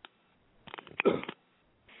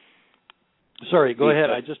 Sorry, go ahead.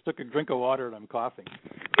 I just took a drink of water and I'm coughing.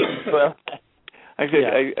 Well, I said,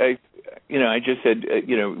 I just said,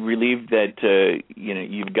 relieved that,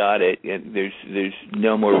 you've got it. There's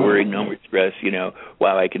no more worry, no more stress.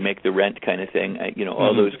 Wow, I can make the rent kind of thing.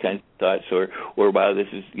 All those kinds of thoughts, or wow, this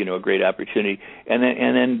is a great opportunity. And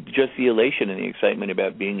then just the elation and the excitement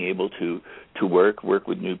about being able to work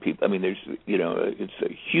with new people. I mean, there's it's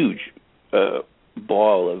a huge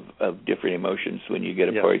ball of different emotions when you get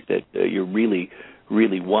a part that you're really,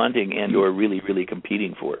 really wanting and or really, really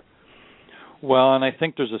competing for. Well, and I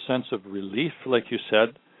think there's a sense of relief, like you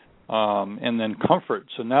said, and then comfort.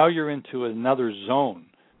 So now you're into another zone.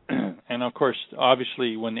 And, of course,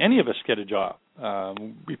 obviously, when any of us get a job,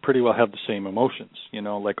 we pretty well have the same emotions,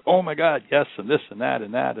 like, oh, my God, yes, and this and that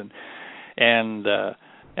and that.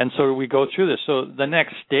 And so we go through this. So the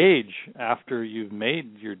next stage after you've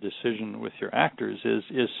made your decision with your actors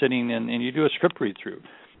is sitting in, and you do a script read-through.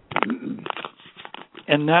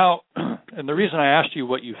 And now, and the reason I asked you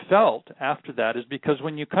what you felt after that is because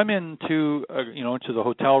when you come into, into the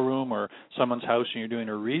hotel room or someone's house and you're doing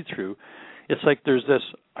a read-through, it's like there's this,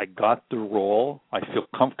 I got the role, I feel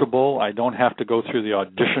comfortable, I don't have to go through the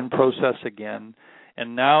audition process again.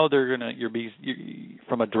 And now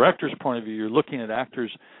from a director's point of view, you're looking at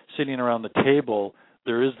actors sitting around the table.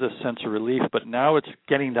 There is this sense of relief, but now it's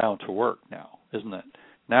getting down to work now, isn't it?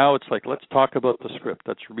 Now it's like, let's talk about the script.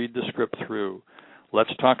 Let's read the script through.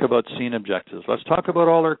 Let's talk about scene objectives. Let's talk about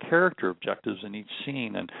all our character objectives in each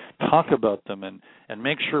scene and talk about them and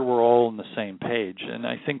make sure we're all on the same page. And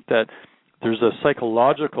I think that there's a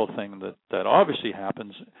psychological thing that obviously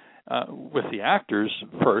happens with the actors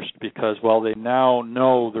first because, they now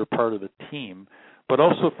know they're part of a team, but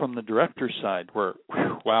also from the director's side where,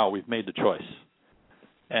 wow, we've made the choice.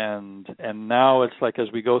 And now it's like as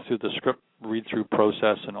we go through the script read-through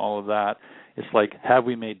process and all of that, it's like, have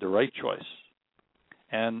we made the right choice?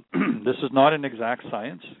 And this is not an exact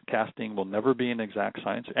science. Casting will never be an exact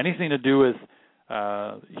science. Anything to do with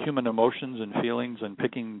human emotions and feelings and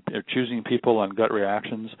picking or choosing people on gut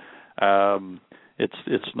reactions,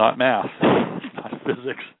 it's not math. It's not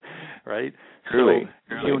physics, right? Truly.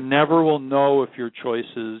 You never will know if your choice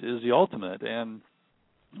is the ultimate. And,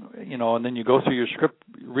 and then you go through your script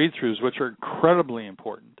read-throughs, which are incredibly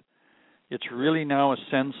important. It's really now a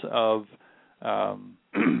sense of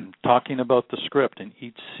talking about the script in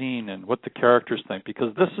each scene and what the characters think,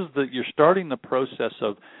 because this is you're starting the process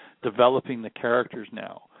of developing the characters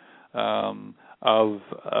now, of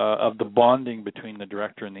the bonding between the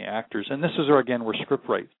director and the actors. And this is where script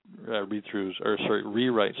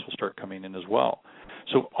rewrites will start coming in as well.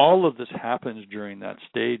 So all of this happens during that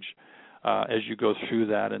stage as you go through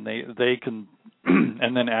that, and they can,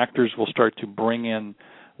 and then actors will start to bring in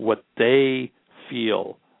what they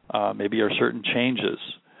feel maybe are certain changes.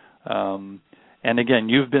 And again,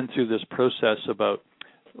 you've been through this process about,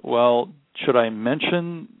 should I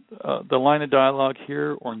mention the line of dialogue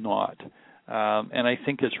here or not? And I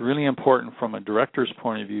think it's really important from a director's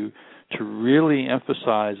point of view to really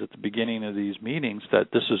emphasize at the beginning of these meetings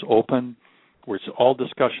that this is open, where it's all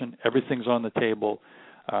discussion, everything's on the table.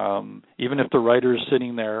 Even if the writer is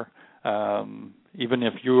sitting there, even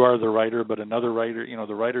if you are the writer, but another writer,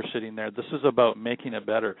 the writer's sitting there, this is about making it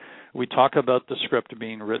better. We talk about the script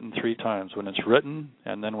being written 3 times, when it's written,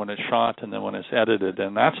 and then when it's shot, and then when it's edited,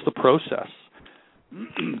 and that's the process.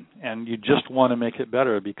 And you just want to make it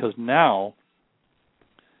better because now,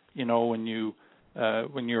 when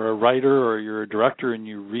you're a writer or you're a director and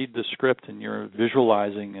you read the script and you're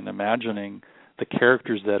visualizing and imagining the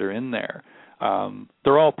characters that are in there,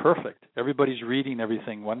 they're all perfect. Everybody's reading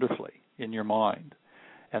everything wonderfully in your mind.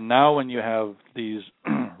 And now when you have these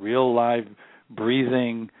real live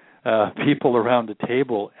breathing people around the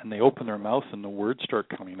table and they open their mouth and the words start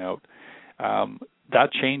coming out,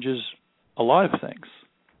 that changes a lot of things.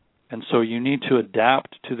 And so you need to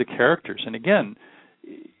adapt to the characters. And again,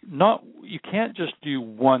 you can't just do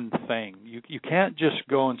one thing. You can't just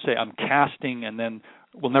go and say, I'm casting, and then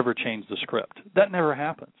we'll never change the script. That never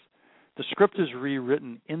happens. The script is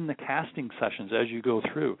rewritten in the casting sessions as you go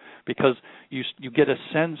through because you get a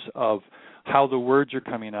sense of how the words are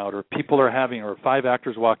coming out, or people are having, or 5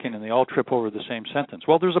 actors walk in and they all trip over the same sentence.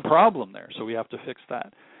 Well, there's a problem there, so we have to fix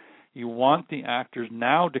that. You want the actors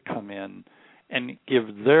now to come in and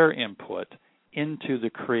give their input into the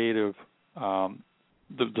creative,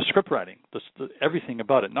 the script writing, everything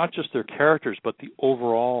about it, not just their characters, but the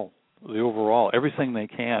overall, everything they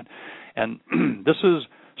can. And this is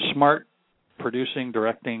smart producing,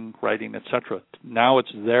 directing, writing, etc. Now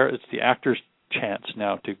it's the actor's chance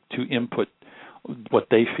now to input what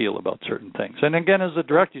they feel about certain things. And again, as a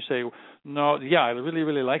director, you say, no, yeah, I really,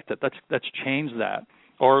 really liked it. Let's change that.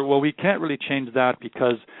 Or, well, we can't really change that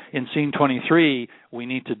because in scene 23, we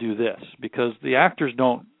need to do this, because the actors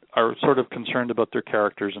are sort of concerned about their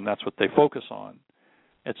characters, and that's what they focus on.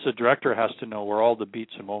 It's the director has to know where all the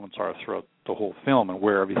beats and moments are throughout the whole film and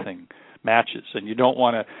where everything matches. And you don't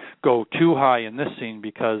want to go too high in this scene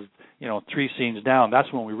because, 3 scenes down,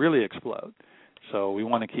 that's when we really explode. So we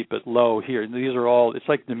want to keep it low here. And these are all, it's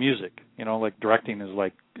like the music, like directing is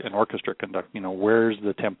like an orchestra conduct, where's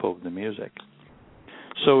the tempo of the music?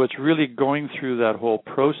 So it's really going through that whole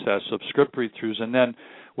process of script read-throughs, and then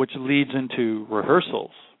which leads into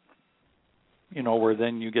rehearsals, where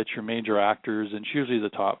then you get your major actors, and it's usually the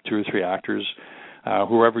top 2 or 3 actors,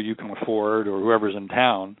 whoever you can afford or whoever's in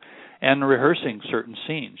town, and rehearsing certain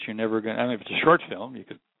scenes. You're never going to, if it's a short film,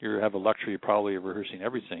 you have a luxury probably of rehearsing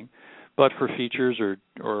everything, but for features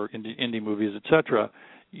or indie movies, etc.,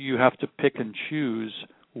 you have to pick and choose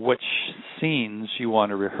which scenes you want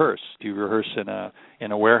to rehearse. Do you rehearse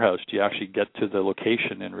in a warehouse? Do you actually get to the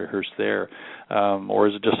location and rehearse there, or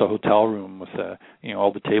is it just a hotel room with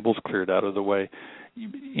all the tables cleared out of the way,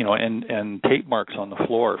 and tape marks on the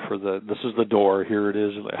floor for this is the door, here it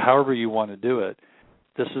is. However you want to do it,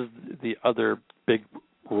 this is the other big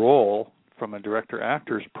role from a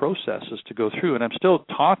director-actor's process is to go through. And I'm still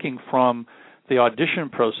talking from the audition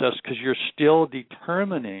process because you're still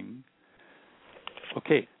determining,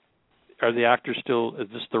 okay, are the actors is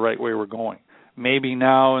this the right way we're going? Maybe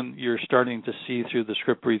now you're starting to see through the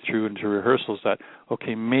script read-through into rehearsals that,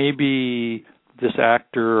 okay, maybe this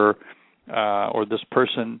actor or this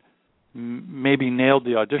person maybe nailed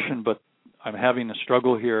the audition, but I'm having a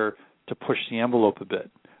struggle here to push the envelope a bit,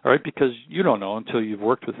 all right? Because you don't know until you've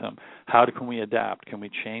worked with them. How can we adapt? Can we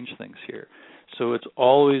change things here? So it's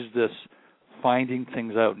always this finding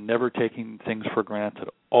things out, never taking things for granted.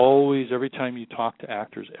 Always, every time you talk to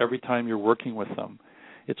actors, every time you're working with them,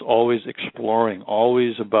 it's always exploring,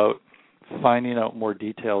 always about finding out more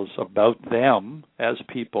details about them as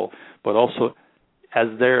people, but also as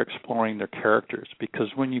they're exploring their characters. Because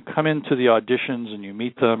when you come into the auditions and you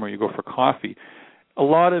meet them or you go for coffee, a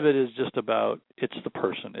lot of it is just about it's the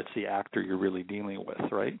person, it's the actor you're really dealing with,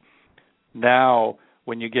 right? Now,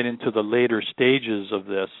 when you get into the later stages of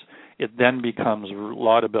this, it then becomes a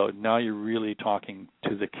lot about now you're really talking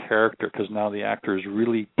to the character because now the actor is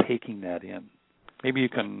really taking that in. Maybe you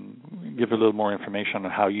can give a little more information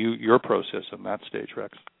on how your process in that stage,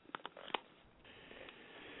 Rex.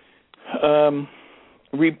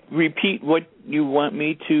 Repeat what you want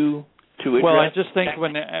me to address. Well, I just think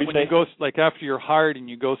when you go, like after you're hired and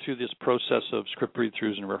you go through this process of script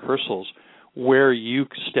read-throughs and rehearsals, where you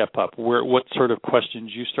step up, what sort of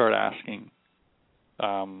questions you start asking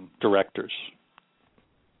directors.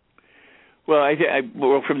 Well,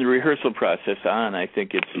 well, from the rehearsal process on, I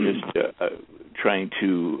think it's just trying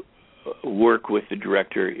to work with the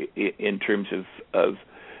director in terms of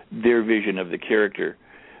their vision of the character.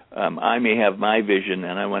 I may have my vision,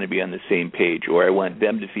 and I want to be on the same page, or I want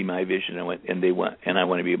them to see my vision, and I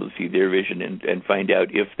want to be able to see their vision, and find out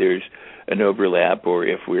if there's an overlap or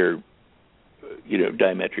if we're,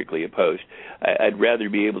 diametrically opposed. I'd rather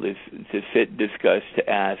be able to sit, discuss, to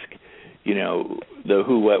ask, the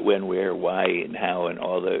who, what, when, where, why, and how, and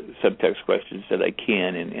all the subtext questions that I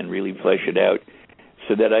can, and really flesh it out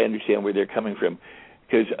so that I understand where they're coming from.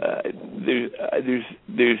 Because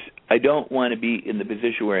I don't want to be in the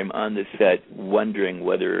position where I'm on the set wondering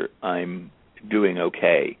whether I'm doing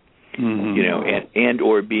okay, and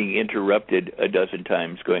or being interrupted a dozen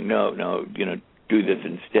times, going no, do this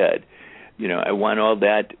instead. I want all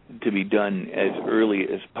that to be done as early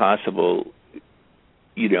as possible.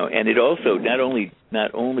 And it also not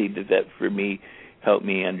only does that for me help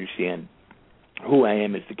me understand who I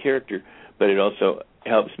am as the character, but it also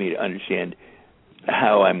helps me to understand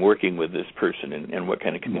how I'm working with this person and what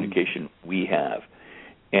kind of communication we have,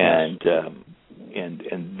 and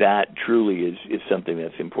that truly is something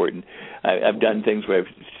that's important. I've done things where I've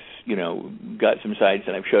got some sides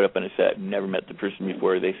and I've showed up on a set and never met the person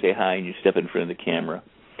before. They say hi and you step in front of the camera.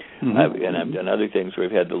 And I've done other things where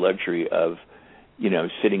I've had the luxury of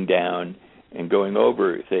sitting down and going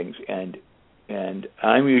over things, and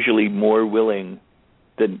I'm usually more willing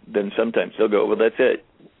than sometimes. They'll go, well, that's it,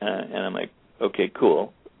 and I'm like, okay,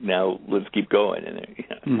 cool. Now let's keep going.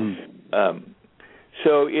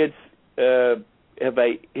 So it's have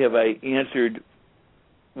I answered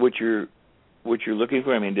what you're looking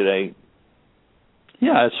for? I mean, did I?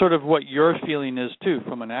 Yeah, it's sort of what your feeling is too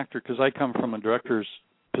from an actor, because I come from a director's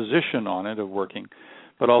position on it of working,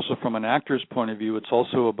 but also from an actor's point of view, it's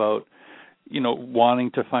also about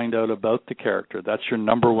wanting to find out about the character. That's your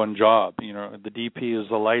number one job. The DP is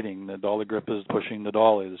the lighting, the dolly grip is pushing the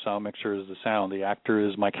dolly, the sound mixer is the sound, the actor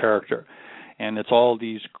is my character. And it's all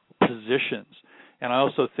these positions. And I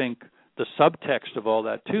also think the subtext of all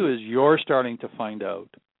that, too, is you're starting to find out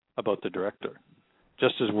about the director,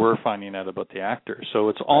 just as we're finding out about the actor. So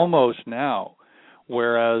it's almost now,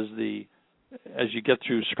 whereas as you get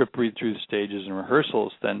through script read-through stages and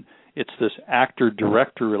rehearsals, then it's this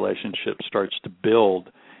actor-director relationship starts to build.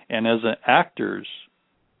 And as actors,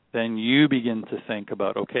 then you begin to think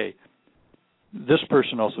about, okay, this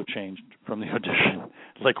person also changed from the audition.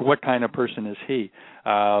 Like, what kind of person is he?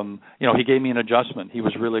 He gave me an adjustment. He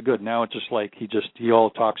was really good. Now it's just like he all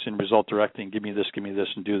talks in result directing, give me this,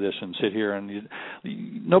 and do this, and sit here. And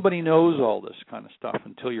nobody knows all this kind of stuff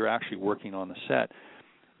until you're actually working on the set.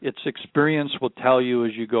 Its experience will tell you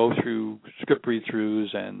as you go through script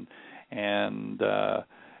read-throughs and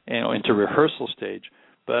into rehearsal stage.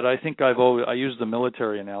 But I think I use the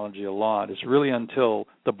military analogy a lot. It's really until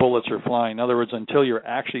the bullets are flying. In other words, until you're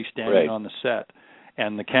actually standing on the set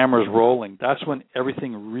and the camera's rolling. That's when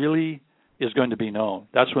everything really is going to be known.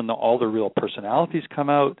 That's when all the real personalities come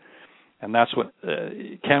out, and that's what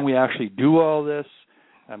can we actually do all this?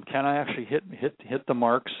 Can I actually hit the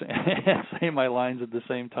marks and say my lines at the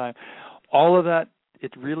same time? All of that,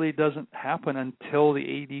 it really doesn't happen until the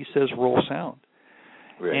AD says roll sound.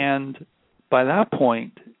 Right. And by that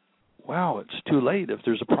point, wow, it's too late if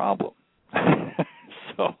there's a problem.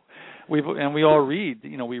 So we all read,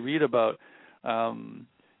 we read about,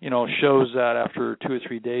 shows that after 2 or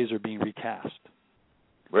 3 days are being recast.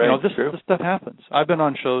 Right. This stuff happens. I've been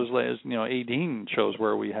on shows, ADing shows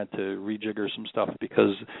where we had to rejigger some stuff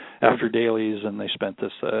because after dailies and they spent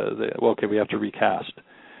this, we have to recast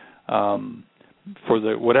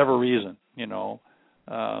for whatever reason.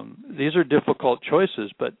 These are difficult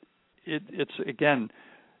choices, but it's again,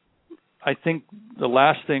 I think the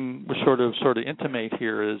last thing we sort of intimate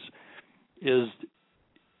here is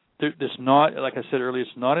there's not, like I said earlier,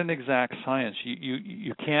 it's not an exact science.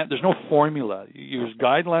 You can't. There's no formula. You use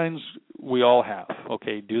guidelines. We all have.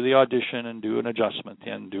 Okay, do the audition and do an adjustment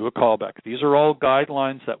and do a callback. These are all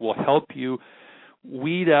guidelines that will help you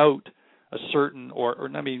weed out a certain,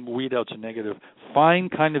 weed out's a negative.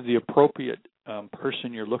 Find kind of the appropriate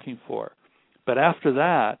person you're looking for. But after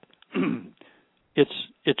that,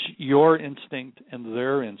 it's your instinct and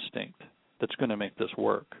their instinct that's going to make this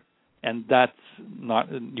work. And that's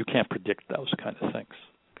not, you can't predict those kind of things.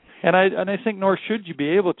 And I think nor should you be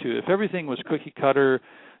able to. If everything was cookie cutter,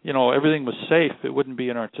 everything was safe, it wouldn't be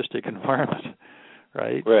an artistic environment,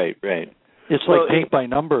 right? Right. It's like paint by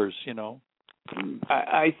numbers,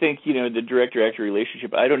 I think, the director-actor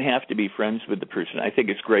relationship, I don't have to be friends with the person. I think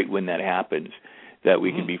it's great when that happens, that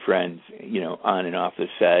we can be friends, on and off the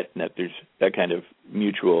set, and that there's that kind of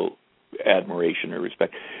mutual admiration or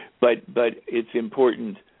respect. But it's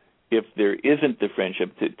important, if there isn't the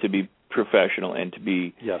friendship, to be professional and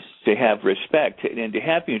to have respect and to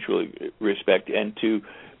have mutual respect and to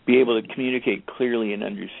be able to communicate clearly and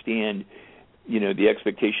understand, the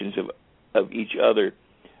expectations of each other.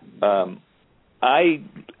 I,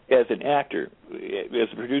 as an actor, as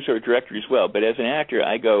a producer or director as well, but as an actor,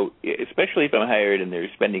 I go, especially if I'm hired and they're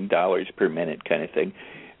spending dollars per minute kind of thing,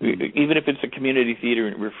 even if it's a community theater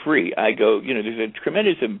and we're free, I go, there's a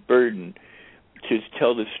tremendous burden to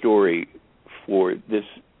tell the story for this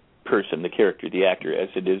person, the character, the actor, as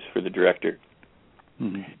it is for the director.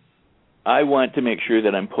 Mm-hmm. I want to make sure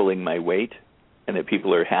that I'm pulling my weight and that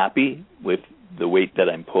people are happy with the weight that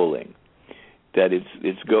I'm pulling, that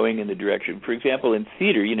it's going in the direction. For example, in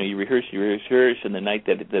theater, you rehearse, and the night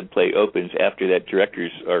that the play opens, after that,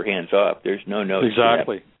 directors are hands off. There's no notes.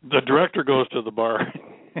 Exactly. The director goes to the bar.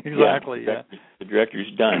 Exactly, yeah. The director's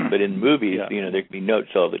done. But in movies, there can be notes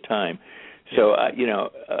all the time. So,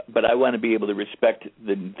 but I want to be able to respect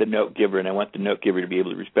the note giver, and I want the note giver to be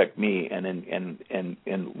able to respect me,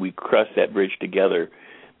 and we cross that bridge together.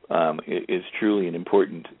 Is truly an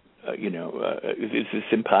important, it's a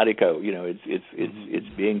simpatico.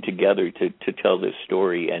 It's being together to tell this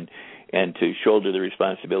story and to shoulder the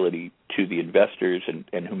responsibility to the investors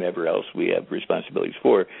and whomever else we have responsibilities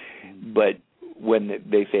for. But when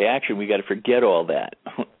they say action, we got to forget all that.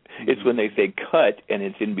 It's when they say cut, and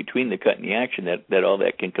it's in between the cut and the action that all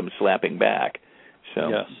that can come slapping back. So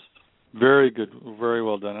yes, very good, very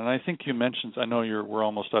well done. And I think you mentioned, I know we're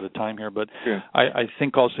almost out of time here, but sure. I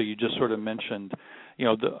think also you just sort of mentioned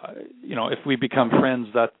if we become friends,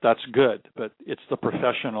 that's good, but it's the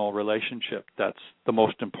professional relationship that's the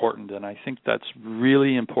most important, and I think that's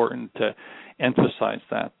really important to emphasize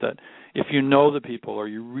that if you know the people or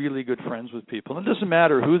you're really good friends with people, and it doesn't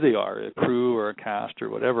matter who they are, a crew or a cast or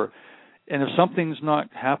whatever, and if something's not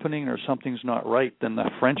happening or something's not right, then the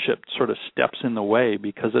friendship sort of steps in the way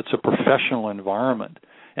because it's a professional environment.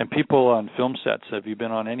 And people on film sets, have you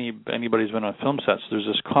been on anybody's been on film sets, there's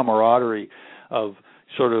this camaraderie of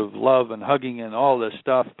sort of love and hugging and all this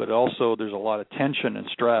stuff, but also there's a lot of tension and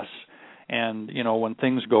stress. And, when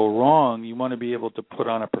things go wrong, you want to be able to put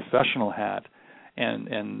on a professional hat and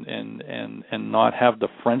not have the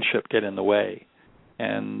friendship get in the way.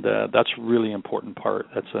 And that's a really important part.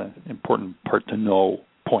 That's an important part to know,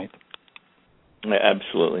 point.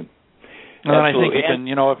 Absolutely. And I think you can,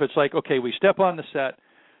 if it's like, okay, we step on the set,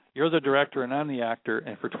 you're the director and I'm the actor,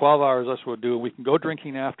 and for 12 hours that's what we'll do. We can go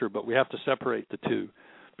drinking after, but we have to separate the two.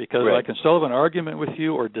 Because I can still have an argument with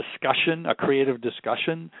you or discussion, a creative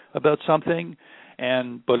discussion about something.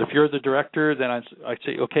 But if you're the director, then I'd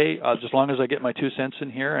say, okay, as long as I get my 2 cents in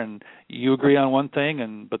here and you agree on one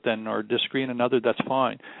thing or disagree on another, that's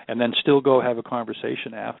fine. And then still go have a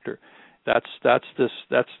conversation after.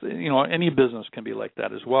 Any business can be like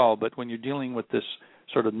that as well. But when you're dealing with this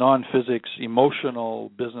sort of non-physics, emotional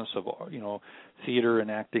business of, theater and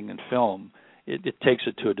acting and film, it takes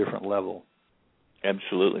it to a different level.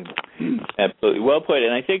 Absolutely. Absolutely. Well put.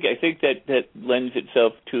 And I think that lends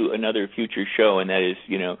itself to another future show, and that is,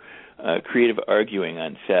 creative arguing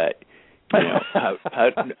on set. How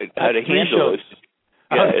to handle it.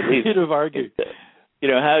 Creative arguing.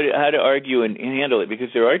 How to argue and handle it,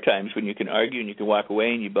 because there are times when you can argue and you can walk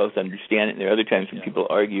away and you both understand it, and there are other times when people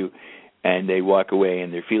argue and they walk away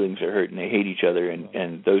and their feelings are hurt and they hate each other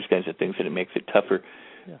and those kinds of things, and it makes it tougher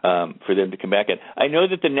for them to come back at. I know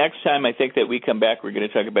that the next time I think that we come back, we're going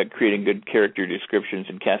to talk about creating good character descriptions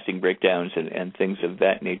and casting breakdowns and things of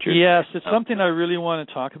that nature. Yes, it's something I really want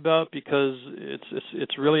to talk about because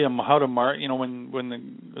it's really how to mark. When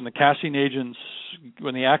the casting agents,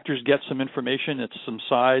 when the actors get some information, it's some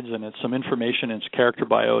sides and it's some information, and it's character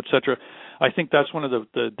bio, etc. I think that's one of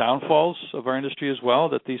the downfalls of our industry as well,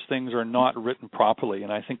 that these things are not written properly,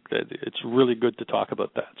 and I think that it's really good to talk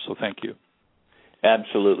about that. So thank you.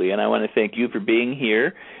 Absolutely, and I want to thank you for being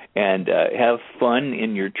here, and have fun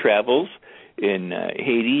in your travels in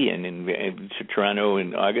Haiti and in Toronto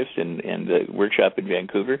in August, and the workshop in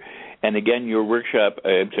Vancouver. And again, your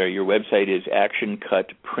website is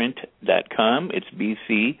actioncutprint.com. It's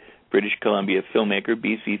BC, British Columbia filmmaker,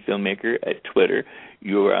 BC filmmaker at Twitter.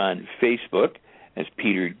 You're on Facebook as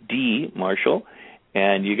Peter D. Marshall.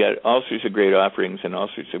 And you got all sorts of great offerings and all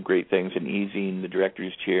sorts of great things, and easing the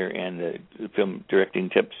director's chair and the film directing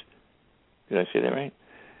tips. Did I say that right?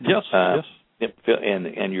 Yes. Yes.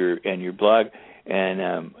 And your blog.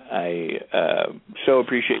 And I so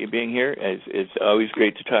appreciate you being here. It's always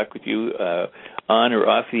great to talk with you on or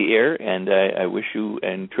off the air. And I wish you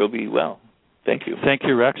and Trilby well. Thank you. Thank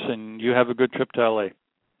you, Rex, and you have a good trip to LA.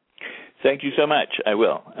 Thank you so much. I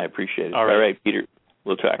will. I appreciate it. All right, Peter.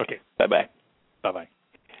 We'll talk. Okay. Bye-bye. Bye-bye.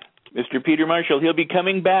 Mr. Peter Marshall, he'll be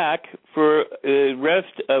coming back for the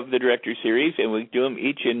rest of the Director Series, and we do them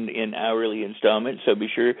each in hourly installments, so be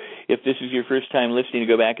sure, if this is your first time listening, to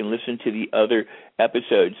go back and listen to the other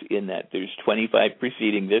episodes in that. There's 25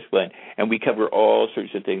 preceding this one, and we cover all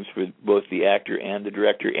sorts of things for both the actor and the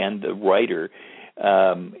director and the writer.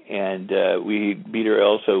 Peter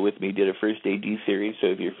also with me did a first AD series, so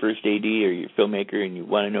if you're first AD or you're a filmmaker and you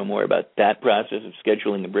want to know more about that process of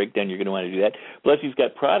scheduling and breakdown, you're going to want to do that. Plus he's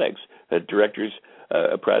got products, a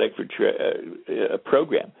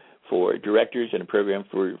program for directors and a program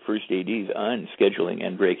for first ADs on scheduling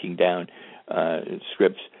and breaking down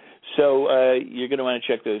scripts. So you're going to want to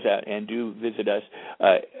check those out, and do visit us.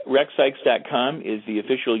 RexSikes.com is the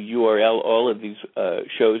official URL. All of these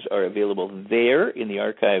shows are available there in the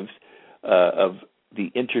archives of the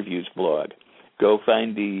interviews blog. Go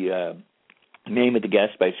find the name of the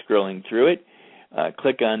guest by scrolling through it.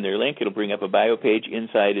 Click on their link. It'll bring up a bio page.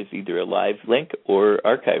 Inside is either a live link or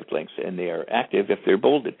archived links, and they are active if they're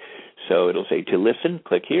bolded. So it'll say to listen,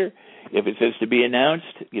 click here. If it says to be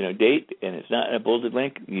announced, date, and it's not a bolded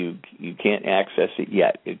link, you can't access it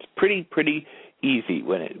yet. It's pretty easy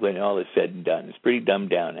when all is said and done. It's pretty dumbed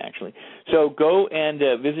down, actually. So go and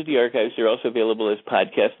visit the archives. They're also available as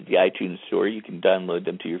podcasts at the iTunes Store. You can download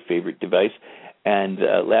them to your favorite device. And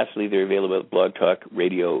lastly, they're available at Blog Talk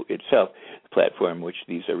Radio itself, the platform which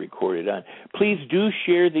these are recorded on. Please do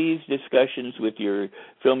share these discussions with your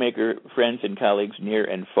filmmaker friends and colleagues near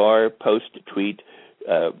and far. Post, tweet,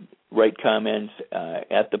 write comments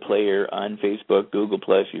at the player on Facebook, Google+,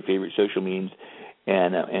 your favorite social means,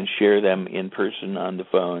 and share them in person, on the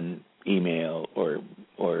phone, email, or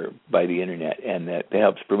by the internet. And that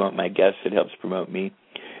helps promote my guests. It helps promote me.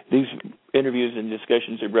 These interviews and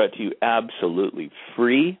discussions are brought to you absolutely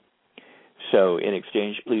free. So in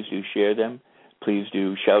exchange, please do share them. Please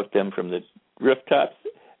do shout them from the rooftops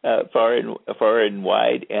far and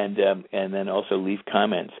wide, and then also leave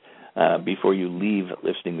comments before you leave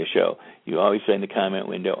listening to the show. You always find the comment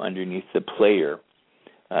window underneath the player.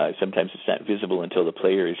 Sometimes it's not visible until the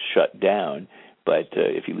player is shut down. But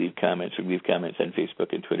if you leave comments on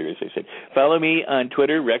Facebook and Twitter, as I said. Follow me on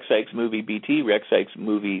Twitter, Rex Sikes Movie BT, Rex Sikes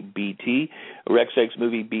Movie BT, Rex Sikes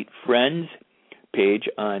Movie Beat Friends page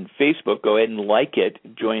on Facebook. Go ahead and like it,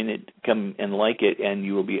 join it, come and like it, and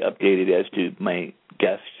you will be updated as to my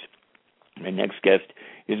guests. My next guest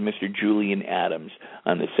is Mr. Julian Adams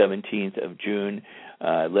on the 17th of June,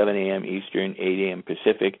 11 a.m. Eastern, 8 a.m.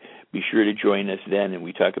 Pacific. Be sure to join us then, and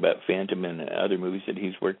we talk about Phantom and other movies that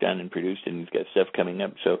he's worked on and produced, and he's got stuff coming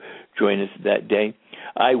up, so join us that day.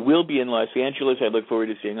 I will be in Los Angeles. I look forward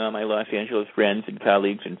to seeing all my Los Angeles friends and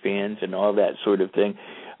colleagues and fans and all that sort of thing.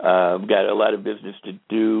 Got a lot of business to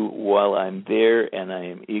do while I'm there, and I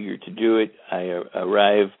am eager to do it. I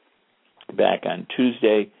arrive back on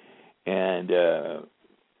Tuesday, and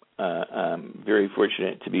I'm very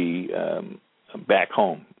fortunate to be back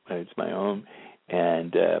home. It's my home,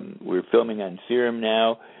 and we're filming on Serum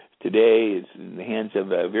now. Today is in the hands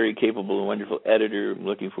of a very capable and wonderful editor. I'm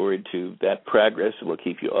looking forward to that progress, and we'll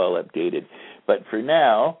keep you all updated. But for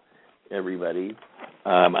now, everybody,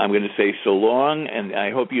 I'm going to say so long, and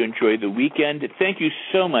I hope you enjoy the weekend. Thank you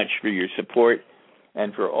so much for your support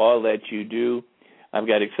and for all that you do. I've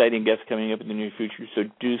got exciting guests coming up in the near future, so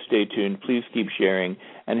do stay tuned. Please keep sharing,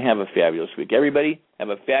 and have a fabulous week. Everybody, have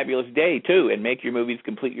a fabulous day, too, and make your movies,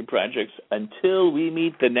 complete your projects. Until we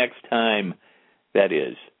meet the next time, that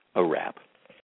is a wrap.